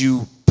gives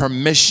you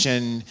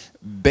permission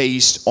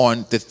based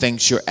on the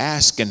things you're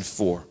asking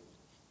for.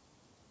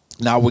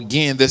 Now,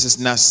 again, this is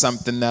not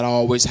something that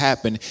always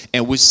happened.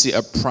 And we see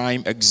a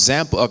prime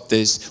example of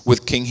this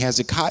with King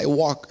Hezekiah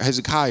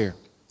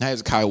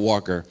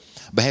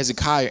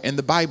in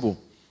the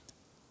Bible,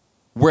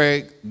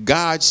 where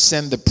God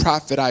sent the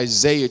prophet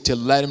Isaiah to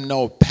let him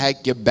know,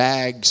 pack your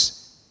bags,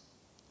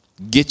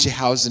 get your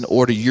house in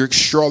order. You're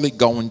surely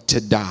going to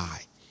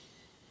die.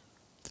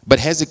 But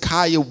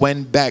Hezekiah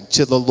went back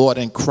to the Lord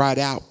and cried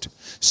out.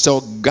 So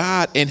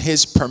God, in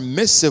his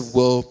permissive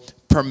will,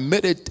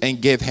 permitted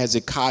and gave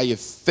Hezekiah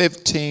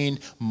 15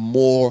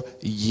 more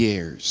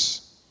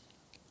years.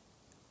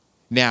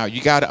 Now,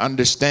 you got to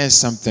understand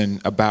something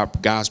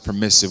about God's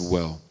permissive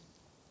will.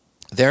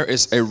 There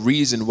is a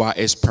reason why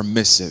it's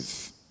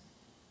permissive.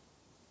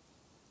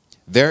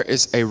 There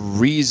is a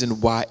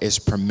reason why it's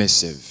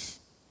permissive.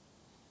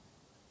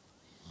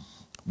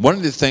 One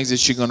of the things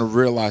that you're going to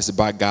realize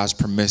about God's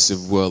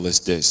permissive will is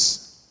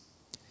this.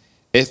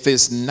 If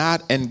it's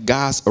not in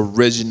God's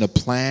original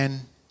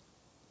plan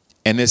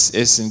and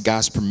it's in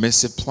God's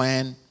permissive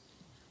plan,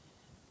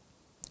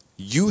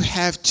 you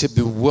have to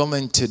be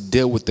willing to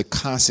deal with the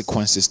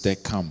consequences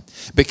that come.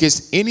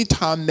 Because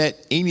anytime that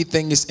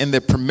anything is in the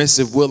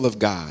permissive will of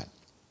God,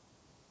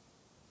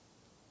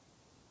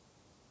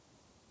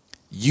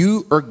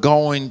 you are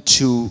going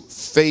to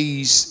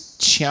face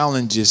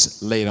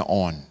challenges later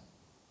on.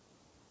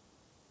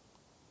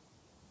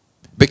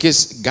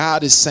 Because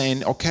God is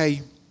saying,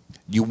 okay,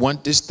 you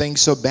want this thing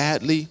so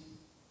badly.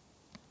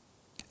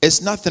 It's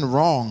nothing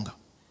wrong.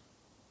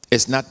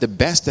 It's not the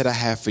best that I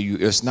have for you.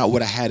 It's not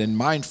what I had in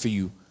mind for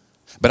you.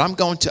 But I'm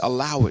going to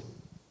allow it.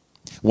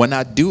 When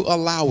I do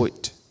allow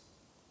it,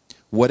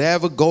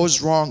 whatever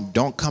goes wrong,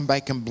 don't come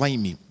back and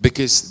blame me.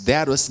 Because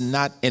that was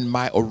not in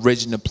my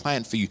original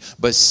plan for you.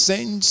 But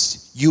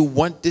since you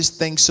want this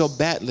thing so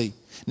badly,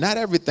 not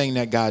everything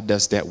that God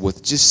does that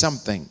with, just some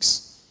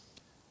things.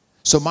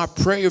 So my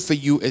prayer for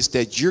you is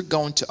that you're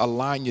going to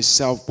align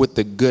yourself with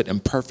the good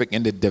and perfect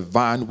and the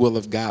divine will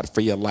of God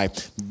for your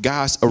life.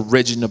 God's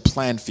original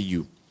plan for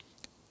you.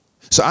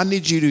 So I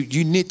need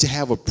you need to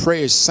have a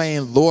prayer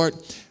saying, Lord,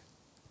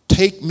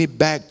 take me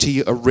back to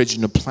your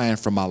original plan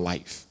for my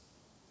life.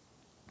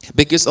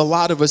 Because a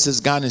lot of us has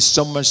gotten in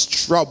so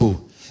much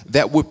trouble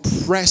that we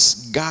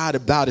press God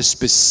about a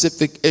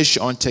specific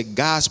issue onto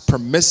God's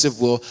permissive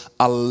will,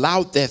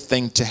 allowed that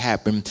thing to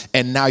happen,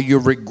 and now you're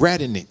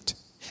regretting it.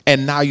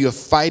 And now you're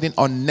fighting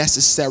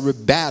unnecessary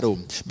battle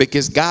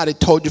because God had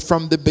told you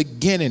from the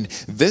beginning,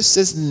 this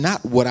is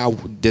not what I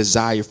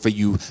desire for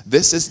you.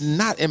 This is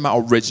not in my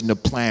original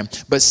plan.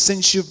 But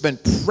since you've been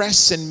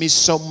pressing me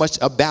so much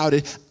about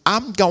it,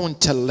 I'm going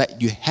to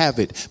let you have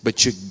it.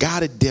 But you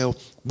got to deal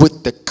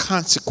with the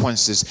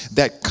consequences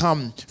that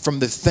come from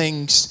the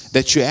things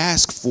that you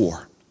ask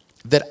for,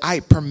 that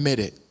I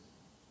permitted.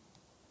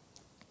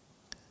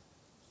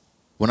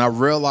 When I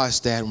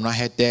realized that, when I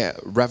had that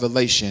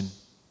revelation,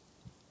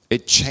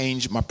 it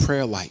changed my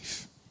prayer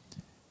life.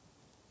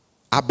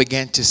 I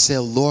began to say,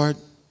 Lord,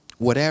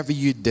 whatever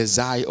you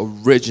desire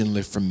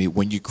originally from me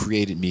when you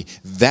created me,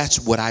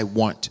 that's what I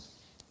want.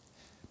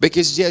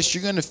 Because yes,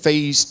 you're going to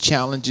face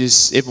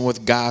challenges even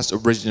with God's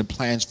original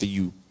plans for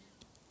you.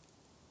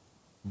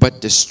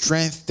 But the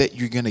strength that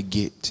you're going to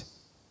get,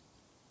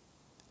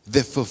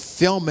 the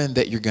fulfillment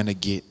that you're going to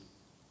get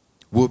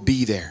will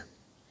be there.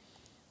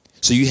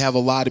 So you have a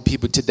lot of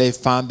people today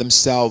find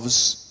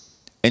themselves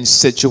in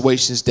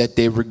situations that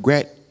they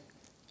regret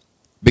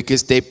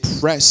because they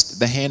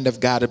pressed the hand of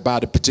God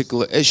about a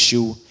particular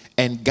issue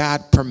and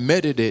God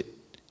permitted it.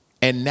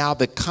 And now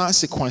the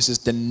consequences,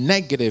 the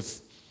negative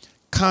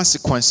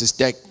consequences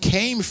that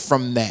came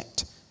from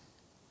that,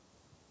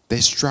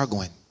 they're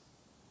struggling.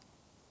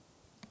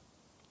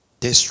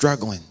 They're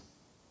struggling.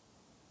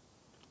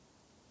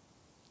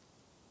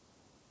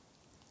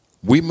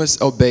 We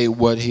must obey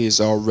what he has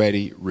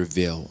already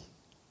revealed.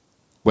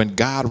 when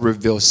God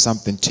reveals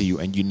something to you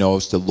and you know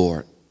it's the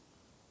Lord,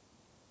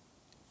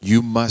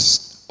 you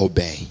must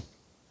obey,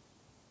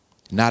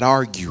 not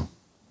argue.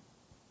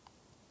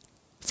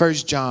 1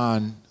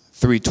 John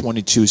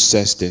 3:22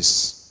 says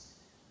this,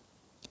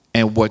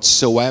 and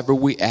whatsoever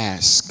we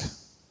ask,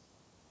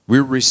 we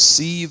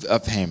receive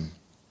of him,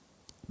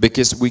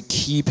 because we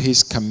keep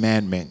his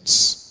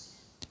commandments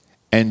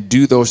and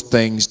do those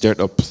things that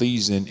are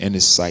pleasing in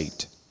his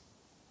sight.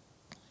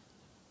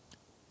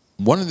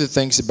 One of the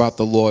things about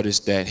the Lord is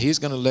that he's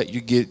going to let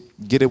you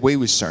get away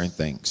with certain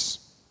things.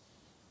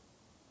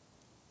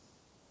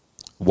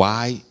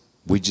 Why?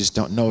 We just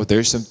don't know.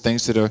 There's some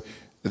things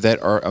that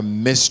are a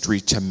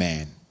mystery to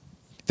man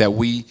that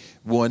we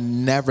will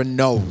never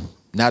know,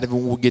 not even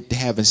when we get to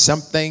heaven. Some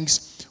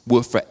things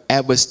will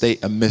forever stay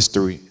a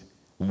mystery.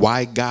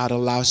 Why God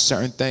allows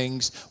certain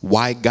things,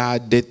 why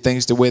God did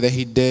things the way that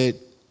he did,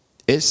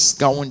 it's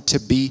going to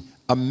be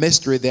a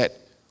mystery that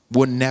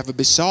will never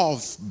be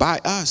solved by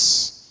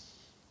us.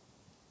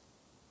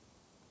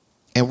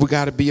 And we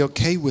got to be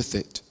okay with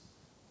it.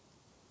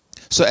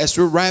 So as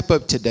we wrap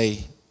up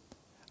today,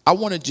 I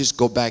want to just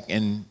go back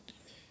and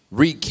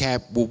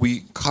recap what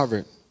we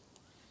covered.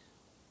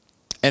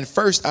 And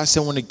first, I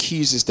said one of the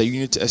keys is that you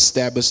need to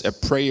establish a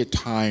prayer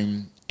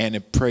time and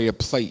a prayer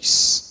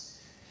place.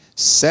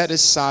 Set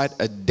aside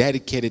a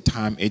dedicated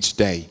time each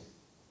day.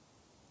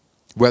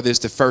 Whether it's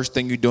the first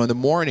thing you do in the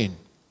morning,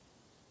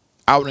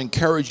 I would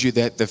encourage you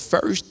that the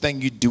first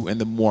thing you do in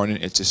the morning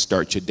is to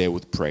start your day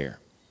with prayer.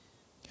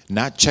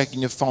 Not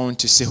checking your phone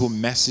to see who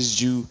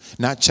messaged you,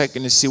 not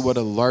checking to see what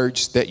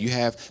alerts that you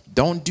have.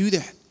 Don't do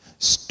that.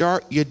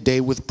 Start your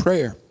day with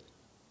prayer.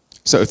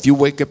 So if you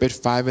wake up at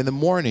 5 in the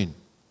morning,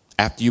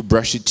 after you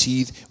brush your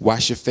teeth,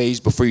 wash your face,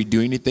 before you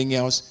do anything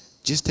else,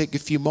 just take a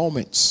few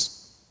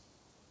moments.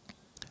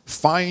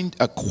 Find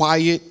a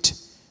quiet,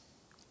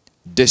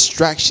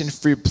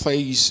 distraction-free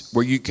place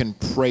where you can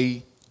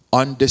pray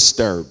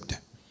undisturbed.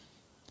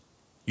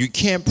 You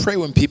can't pray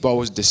when people are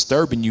always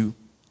disturbing you.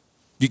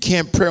 You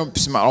can't pray when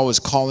somebody always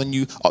calling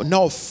you. Oh,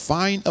 no,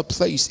 find a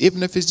place,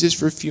 even if it's just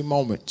for a few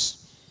moments.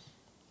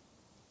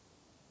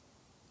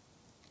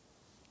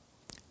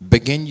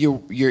 Begin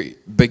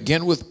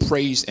with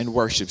praise and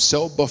worship.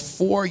 So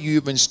before you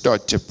even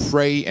start to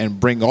pray and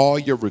bring all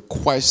your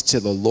requests to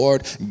the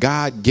Lord,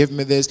 God, give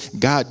me this,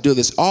 God, do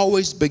this,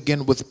 always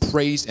begin with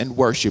praise and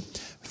worship.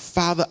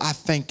 Father, I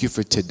thank you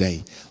for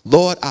today.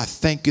 Lord, I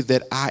thank you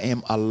that I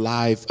am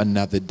alive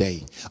another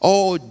day.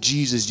 Oh,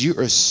 Jesus, you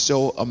are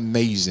so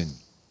amazing.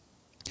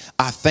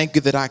 I thank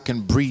you that I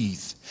can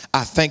breathe.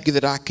 I thank you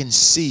that I can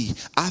see.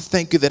 I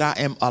thank you that I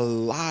am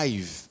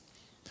alive.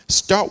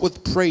 Start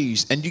with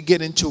praise and you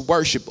get into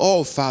worship.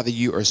 Oh, Father,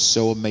 you are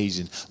so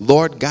amazing.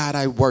 Lord God,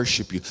 I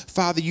worship you.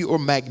 Father, you are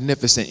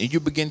magnificent. And you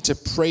begin to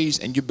praise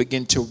and you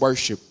begin to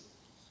worship.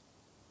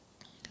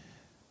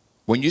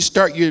 When you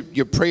start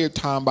your prayer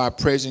time by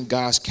praising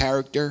God's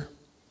character,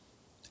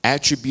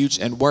 attributes,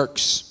 and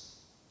works,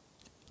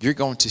 you're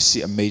going to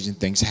see amazing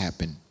things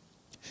happen.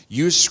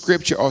 Use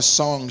scripture or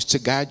songs to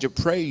guide your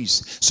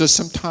praise. So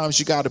sometimes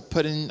you got to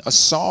put in a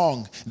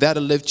song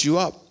that'll lift you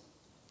up.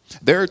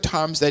 There are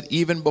times that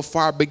even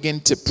before I begin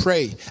to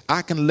pray,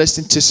 I can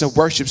listen to some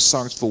worship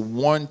songs for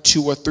 1,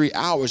 2, or 3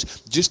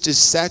 hours just to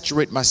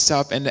saturate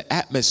myself in the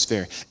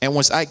atmosphere. And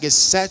once I get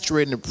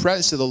saturated in the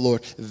presence of the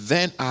Lord,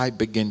 then I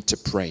begin to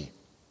pray.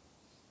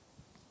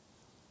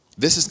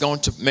 This is going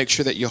to make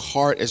sure that your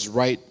heart is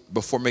right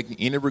before making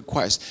any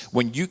request.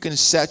 When you can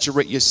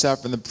saturate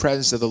yourself in the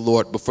presence of the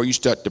Lord before you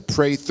start to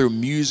pray through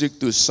music,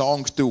 through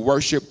songs, through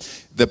worship,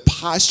 the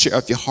posture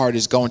of your heart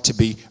is going to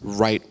be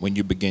right when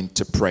you begin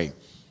to pray.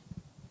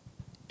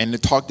 And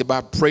it talked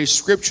about pray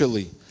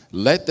scripturally.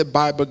 Let the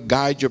Bible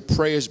guide your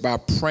prayers by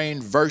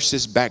praying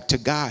verses back to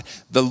God.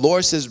 The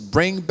Lord says,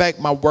 bring back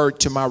my word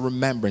to my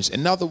remembrance.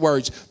 In other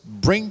words,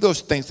 bring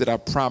those things that I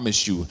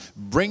promised you.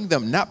 Bring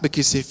them, not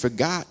because he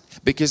forgot,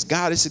 because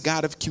God is a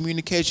God of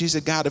communication. He's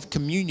a God of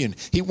communion.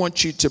 He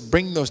wants you to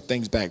bring those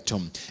things back to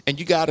him. And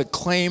you got to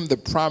claim the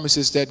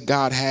promises that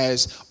God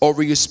has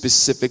over your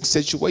specific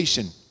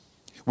situation.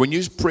 When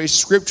you pray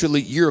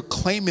scripturally, you're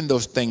claiming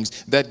those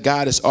things that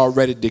God has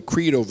already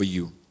decreed over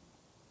you.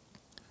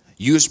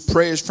 Use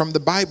prayers from the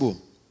Bible.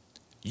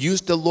 Use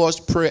the Lord's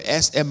Prayer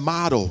as a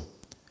model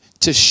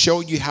to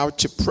show you how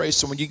to pray.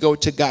 So when you go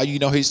to God, you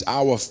know he's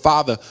our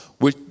Father,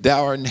 which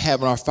thou art in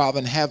heaven, our Father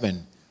in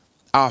heaven.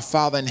 Our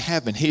Father in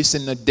heaven. He's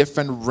in a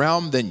different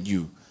realm than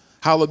you.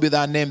 Hallowed be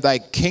thy name, thy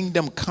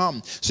kingdom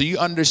come. So you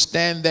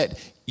understand that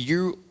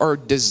you are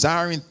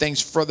desiring things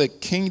for the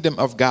kingdom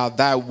of God.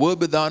 Thy will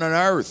be done on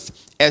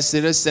earth as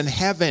it is in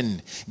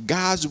heaven.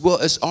 God's will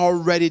is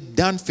already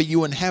done for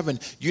you in heaven.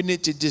 You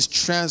need to just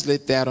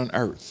translate that on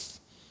earth.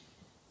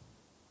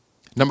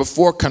 Number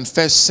 4,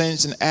 confess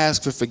sins and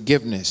ask for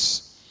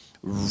forgiveness.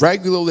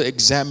 Regularly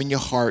examine your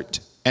heart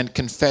and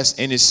confess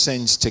any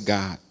sins to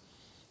God.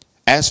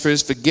 Ask for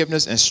his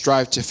forgiveness and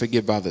strive to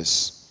forgive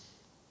others.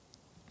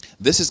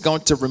 This is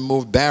going to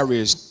remove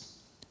barriers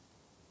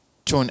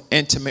to an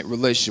intimate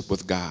relationship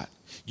with God.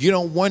 You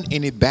don't want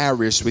any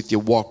barriers with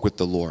your walk with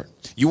the Lord.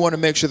 You want to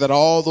make sure that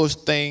all those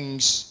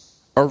things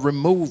are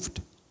removed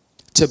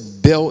to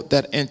build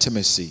that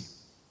intimacy.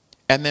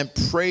 And then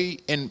pray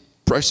and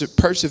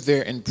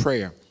persevere in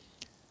prayer.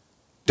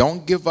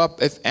 Don't give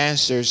up if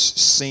answers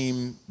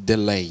seem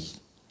delayed.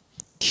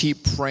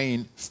 Keep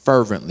praying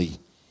fervently.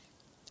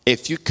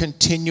 If you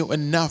continue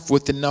enough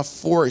with enough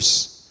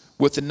force,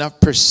 with enough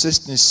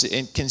persistency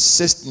and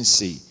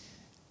consistency,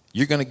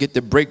 you're going to get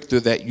the breakthrough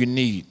that you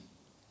need.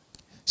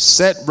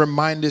 Set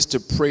reminders to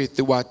pray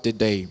throughout the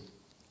day,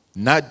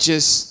 not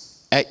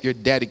just at your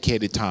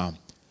dedicated time.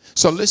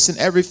 So listen,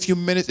 every few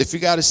minutes, if you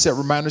got to set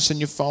reminders on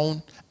your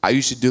phone, I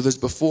used to do this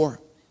before,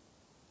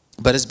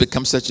 but it's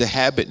become such a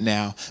habit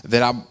now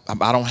that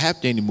I don't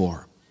have to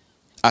anymore.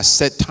 I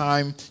set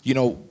time,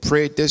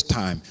 pray at this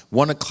time,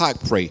 1 o'clock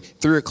pray,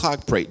 3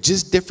 o'clock pray,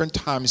 just different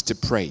times to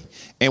pray.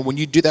 And when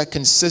you do that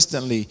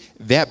consistently,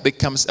 that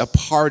becomes a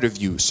part of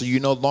you. So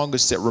you no longer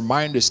set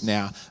reminders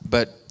now,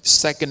 but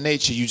second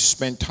nature, you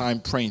spend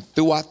time praying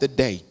throughout the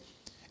day.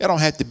 It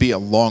don't have to be a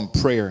long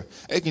prayer.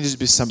 It can just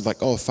be something like,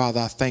 oh, Father,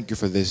 I thank you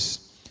for this.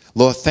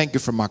 Lord, thank you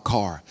for my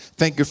car.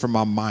 Thank you for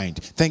my mind.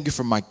 Thank you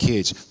for my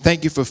kids.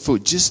 Thank you for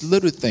food. Just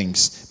little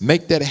things.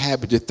 Make that a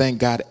habit to thank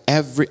God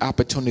every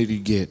opportunity you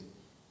get.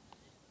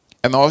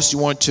 And also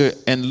you want to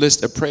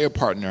enlist a prayer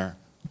partner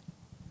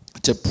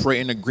to pray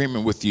in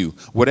agreement with you.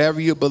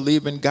 Whatever you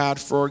believe in God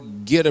for,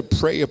 get a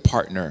prayer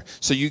partner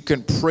so you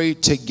can pray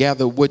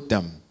together with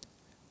them.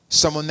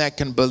 Someone that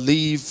can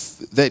believe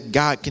that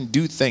God can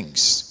do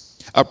things.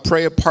 A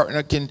prayer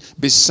partner can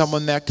be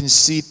someone that can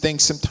see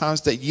things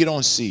sometimes that you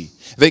don't see.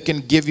 They can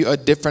give you a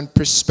different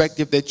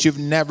perspective that you've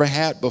never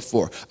had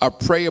before. A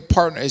prayer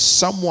partner is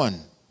someone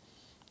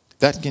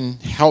that can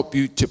help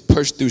you to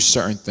push through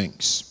certain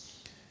things.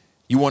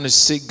 You want to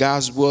seek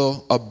God's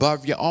will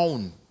above your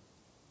own.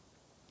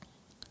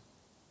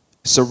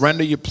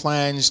 Surrender your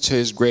plans to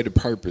his greater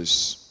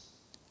purpose.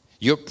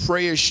 Your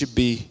prayer should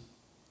be,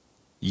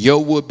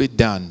 your will be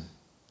done.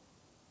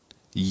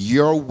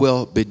 Your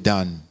will be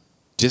done.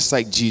 Just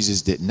like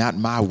Jesus did, not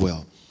my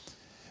will.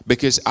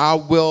 Because our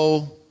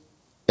will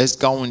is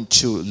going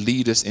to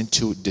lead us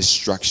into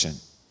destruction.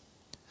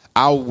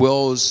 Our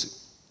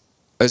wills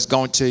is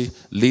going to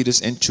lead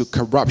us into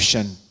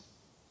corruption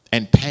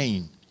and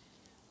pain.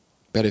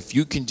 But if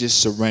you can just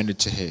surrender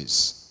to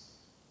his.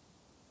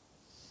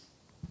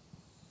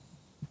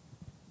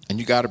 And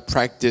you got to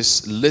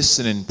practice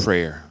listening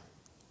prayer.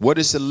 What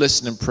is a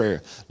listening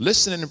prayer?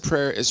 Listening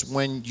prayer is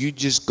when you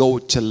just go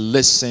to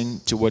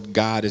listen to what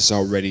God has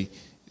already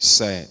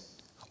said.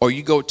 Or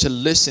you go to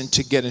listen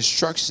to get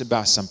instructions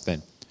about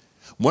something.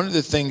 One of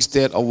the things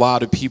that a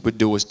lot of people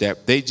do is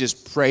that they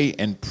just pray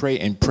and pray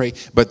and pray,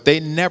 but they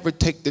never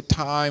take the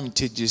time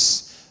to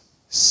just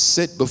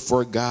sit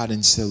before God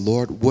and say,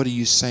 Lord, what are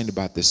you saying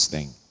about this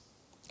thing?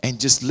 And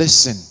just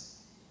listen.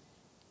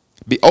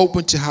 Be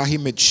open to how he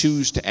may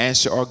choose to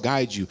answer or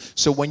guide you.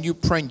 So when you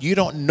pray, you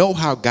don't know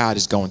how God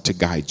is going to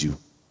guide you.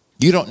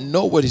 You don't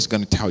know what he's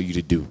going to tell you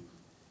to do.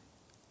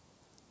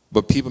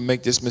 But people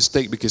make this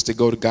mistake because they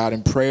go to God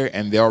in prayer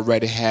and they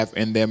already have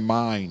in their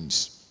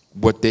minds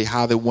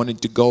how they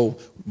wanted to go,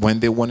 when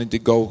they wanted to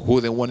go,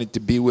 who they wanted to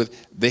be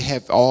with. They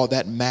have all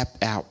that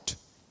mapped out.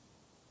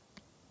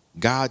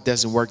 God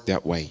doesn't work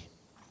that way.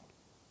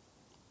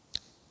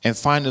 And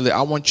finally,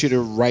 I want you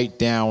to write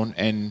down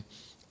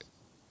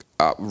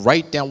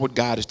what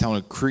God is telling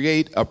you.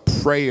 Create a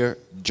prayer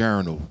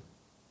journal.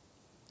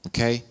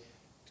 Okay?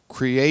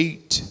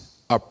 Create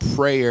a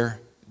prayer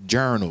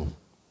journal.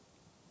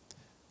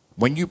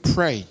 When you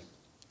pray,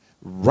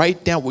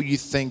 write down what you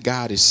think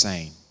God is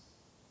saying.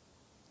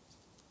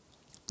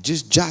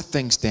 Just jot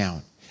things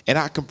down. And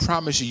I can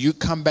promise you, you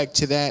come back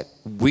to that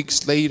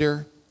weeks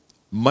later,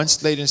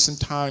 months later, and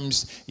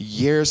sometimes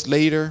years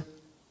later,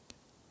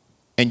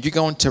 and you're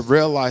going to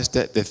realize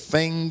that the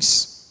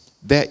things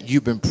that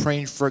you've been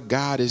praying for,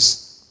 God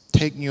is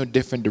taking you a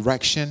different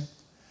direction.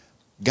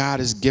 God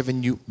has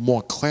given you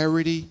more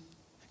clarity.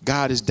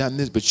 God has done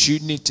this, but you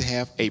need to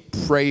have a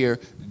prayer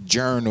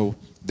journal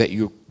that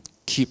you're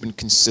keeping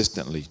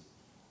consistently.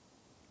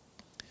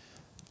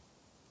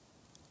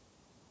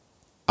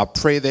 I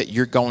pray that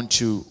you're going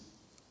to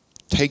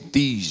take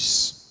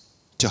these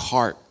to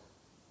heart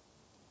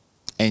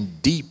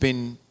and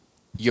deepen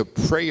your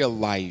prayer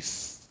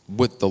life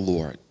with the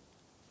Lord.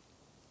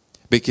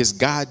 Because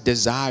God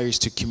desires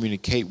to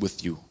communicate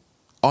with you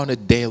on a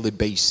daily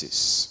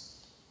basis.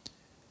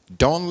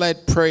 Don't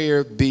let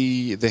prayer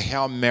be the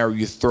Hail Mary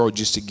you throw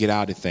just to get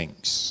out of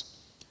things.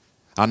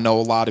 I know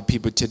a lot of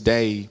people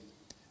today,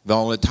 the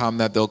only time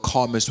that they'll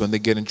call me is when they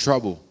get in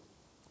trouble,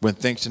 when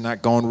things are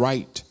not going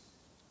right.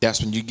 That's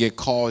when you get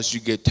calls, you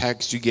get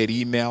texts, you get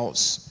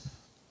emails.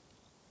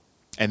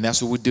 And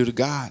that's what we do to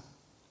God.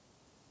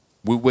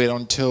 We wait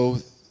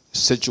until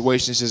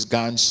situations has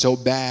gotten so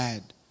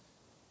bad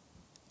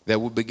that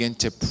we begin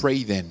to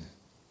pray then.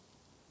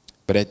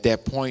 But at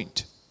that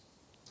point,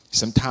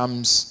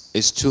 sometimes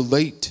it's too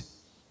late.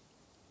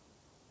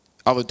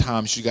 Other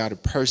times you got to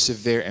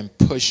persevere and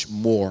push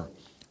more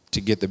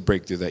to get the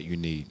breakthrough that you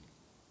need.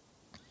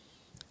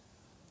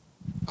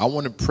 I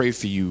want to pray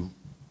for you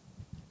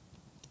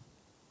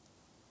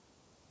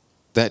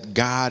that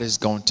God is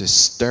going to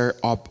stir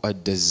up a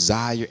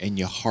desire in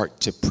your heart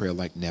to pray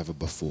like never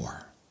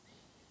before.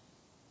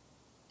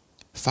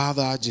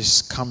 Father, I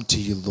just come to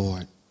you,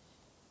 Lord.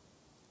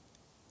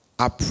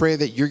 I pray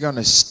that you're going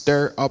to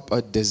stir up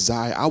a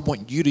desire. I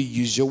want you to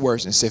use your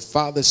words and say,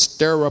 Father,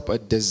 stir up a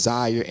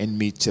desire in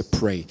me to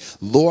pray.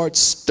 Lord,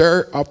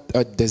 stir up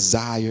a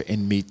desire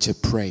in me to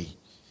pray.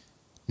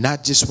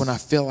 Not just when I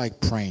feel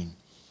like praying.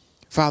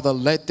 Father,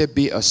 let there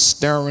be a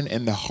stirring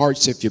in the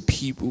hearts of your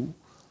people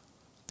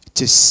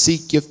to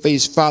seek your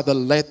face. Father,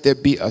 let there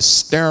be a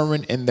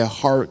stirring in their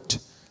heart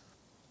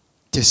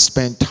to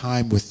spend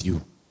time with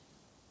you.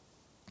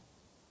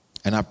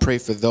 And I pray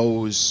for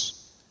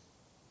those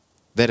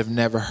that have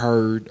never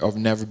heard or have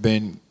never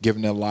been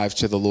given their lives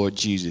to the Lord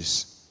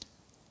Jesus.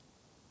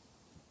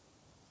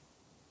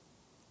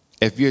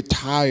 If you're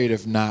tired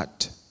of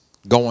not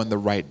going the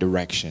right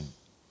direction,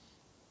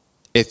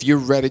 if you're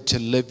ready to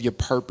live your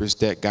purpose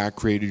that God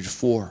created you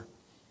for,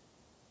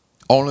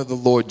 only the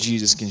Lord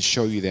Jesus can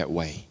show you that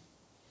way.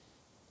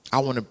 I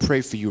want to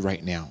pray for you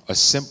right now. A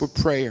simple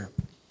prayer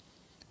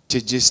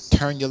to just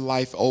turn your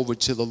life over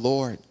to the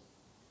Lord.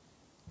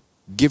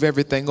 Give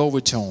everything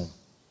over to him.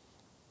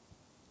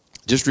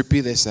 Just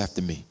repeat this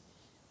after me.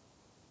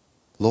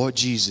 Lord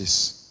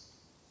Jesus,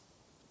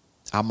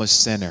 I'm a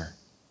sinner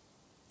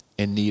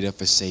in need of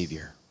a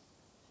Savior.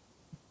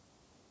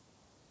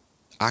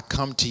 I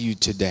come to you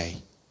today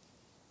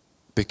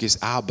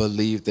because I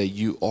believe that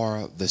you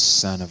are the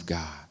Son of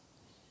God.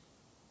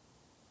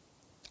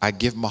 I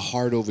give my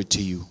heart over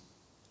to you.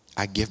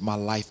 I give my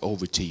life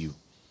over to you.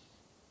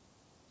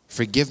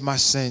 Forgive my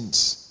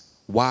sins.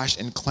 Wash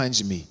and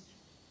cleanse me.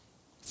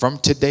 From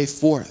today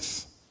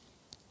forth,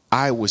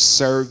 I will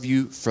serve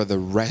you for the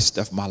rest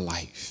of my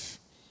life.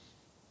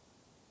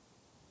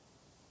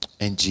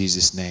 In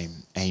Jesus' name,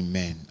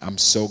 amen. I'm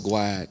so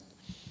glad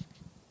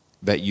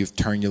that you've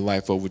turned your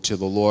life over to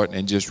the Lord.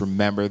 And just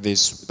remember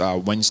this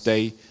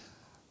Wednesday,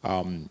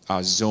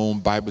 our Zoom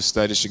Bible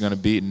studies are going to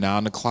be at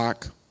 9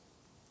 o'clock.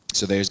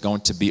 So there's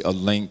going to be a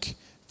link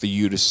for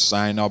you to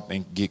sign up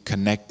and get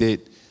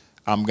connected.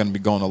 I'm going to be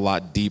going a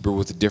lot deeper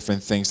with the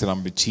different things that I'm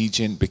going to be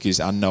teaching, because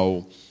I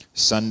know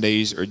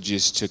Sundays are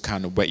just to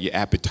kind of whet your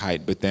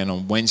appetite. But then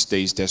on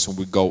Wednesdays, that's when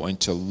we go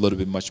into a little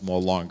bit much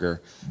more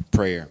longer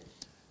prayer.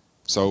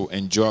 So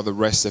enjoy the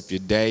rest of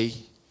your day.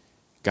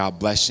 God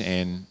bless you,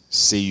 and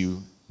see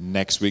you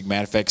next week.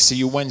 Matter of fact, see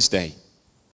you Wednesday.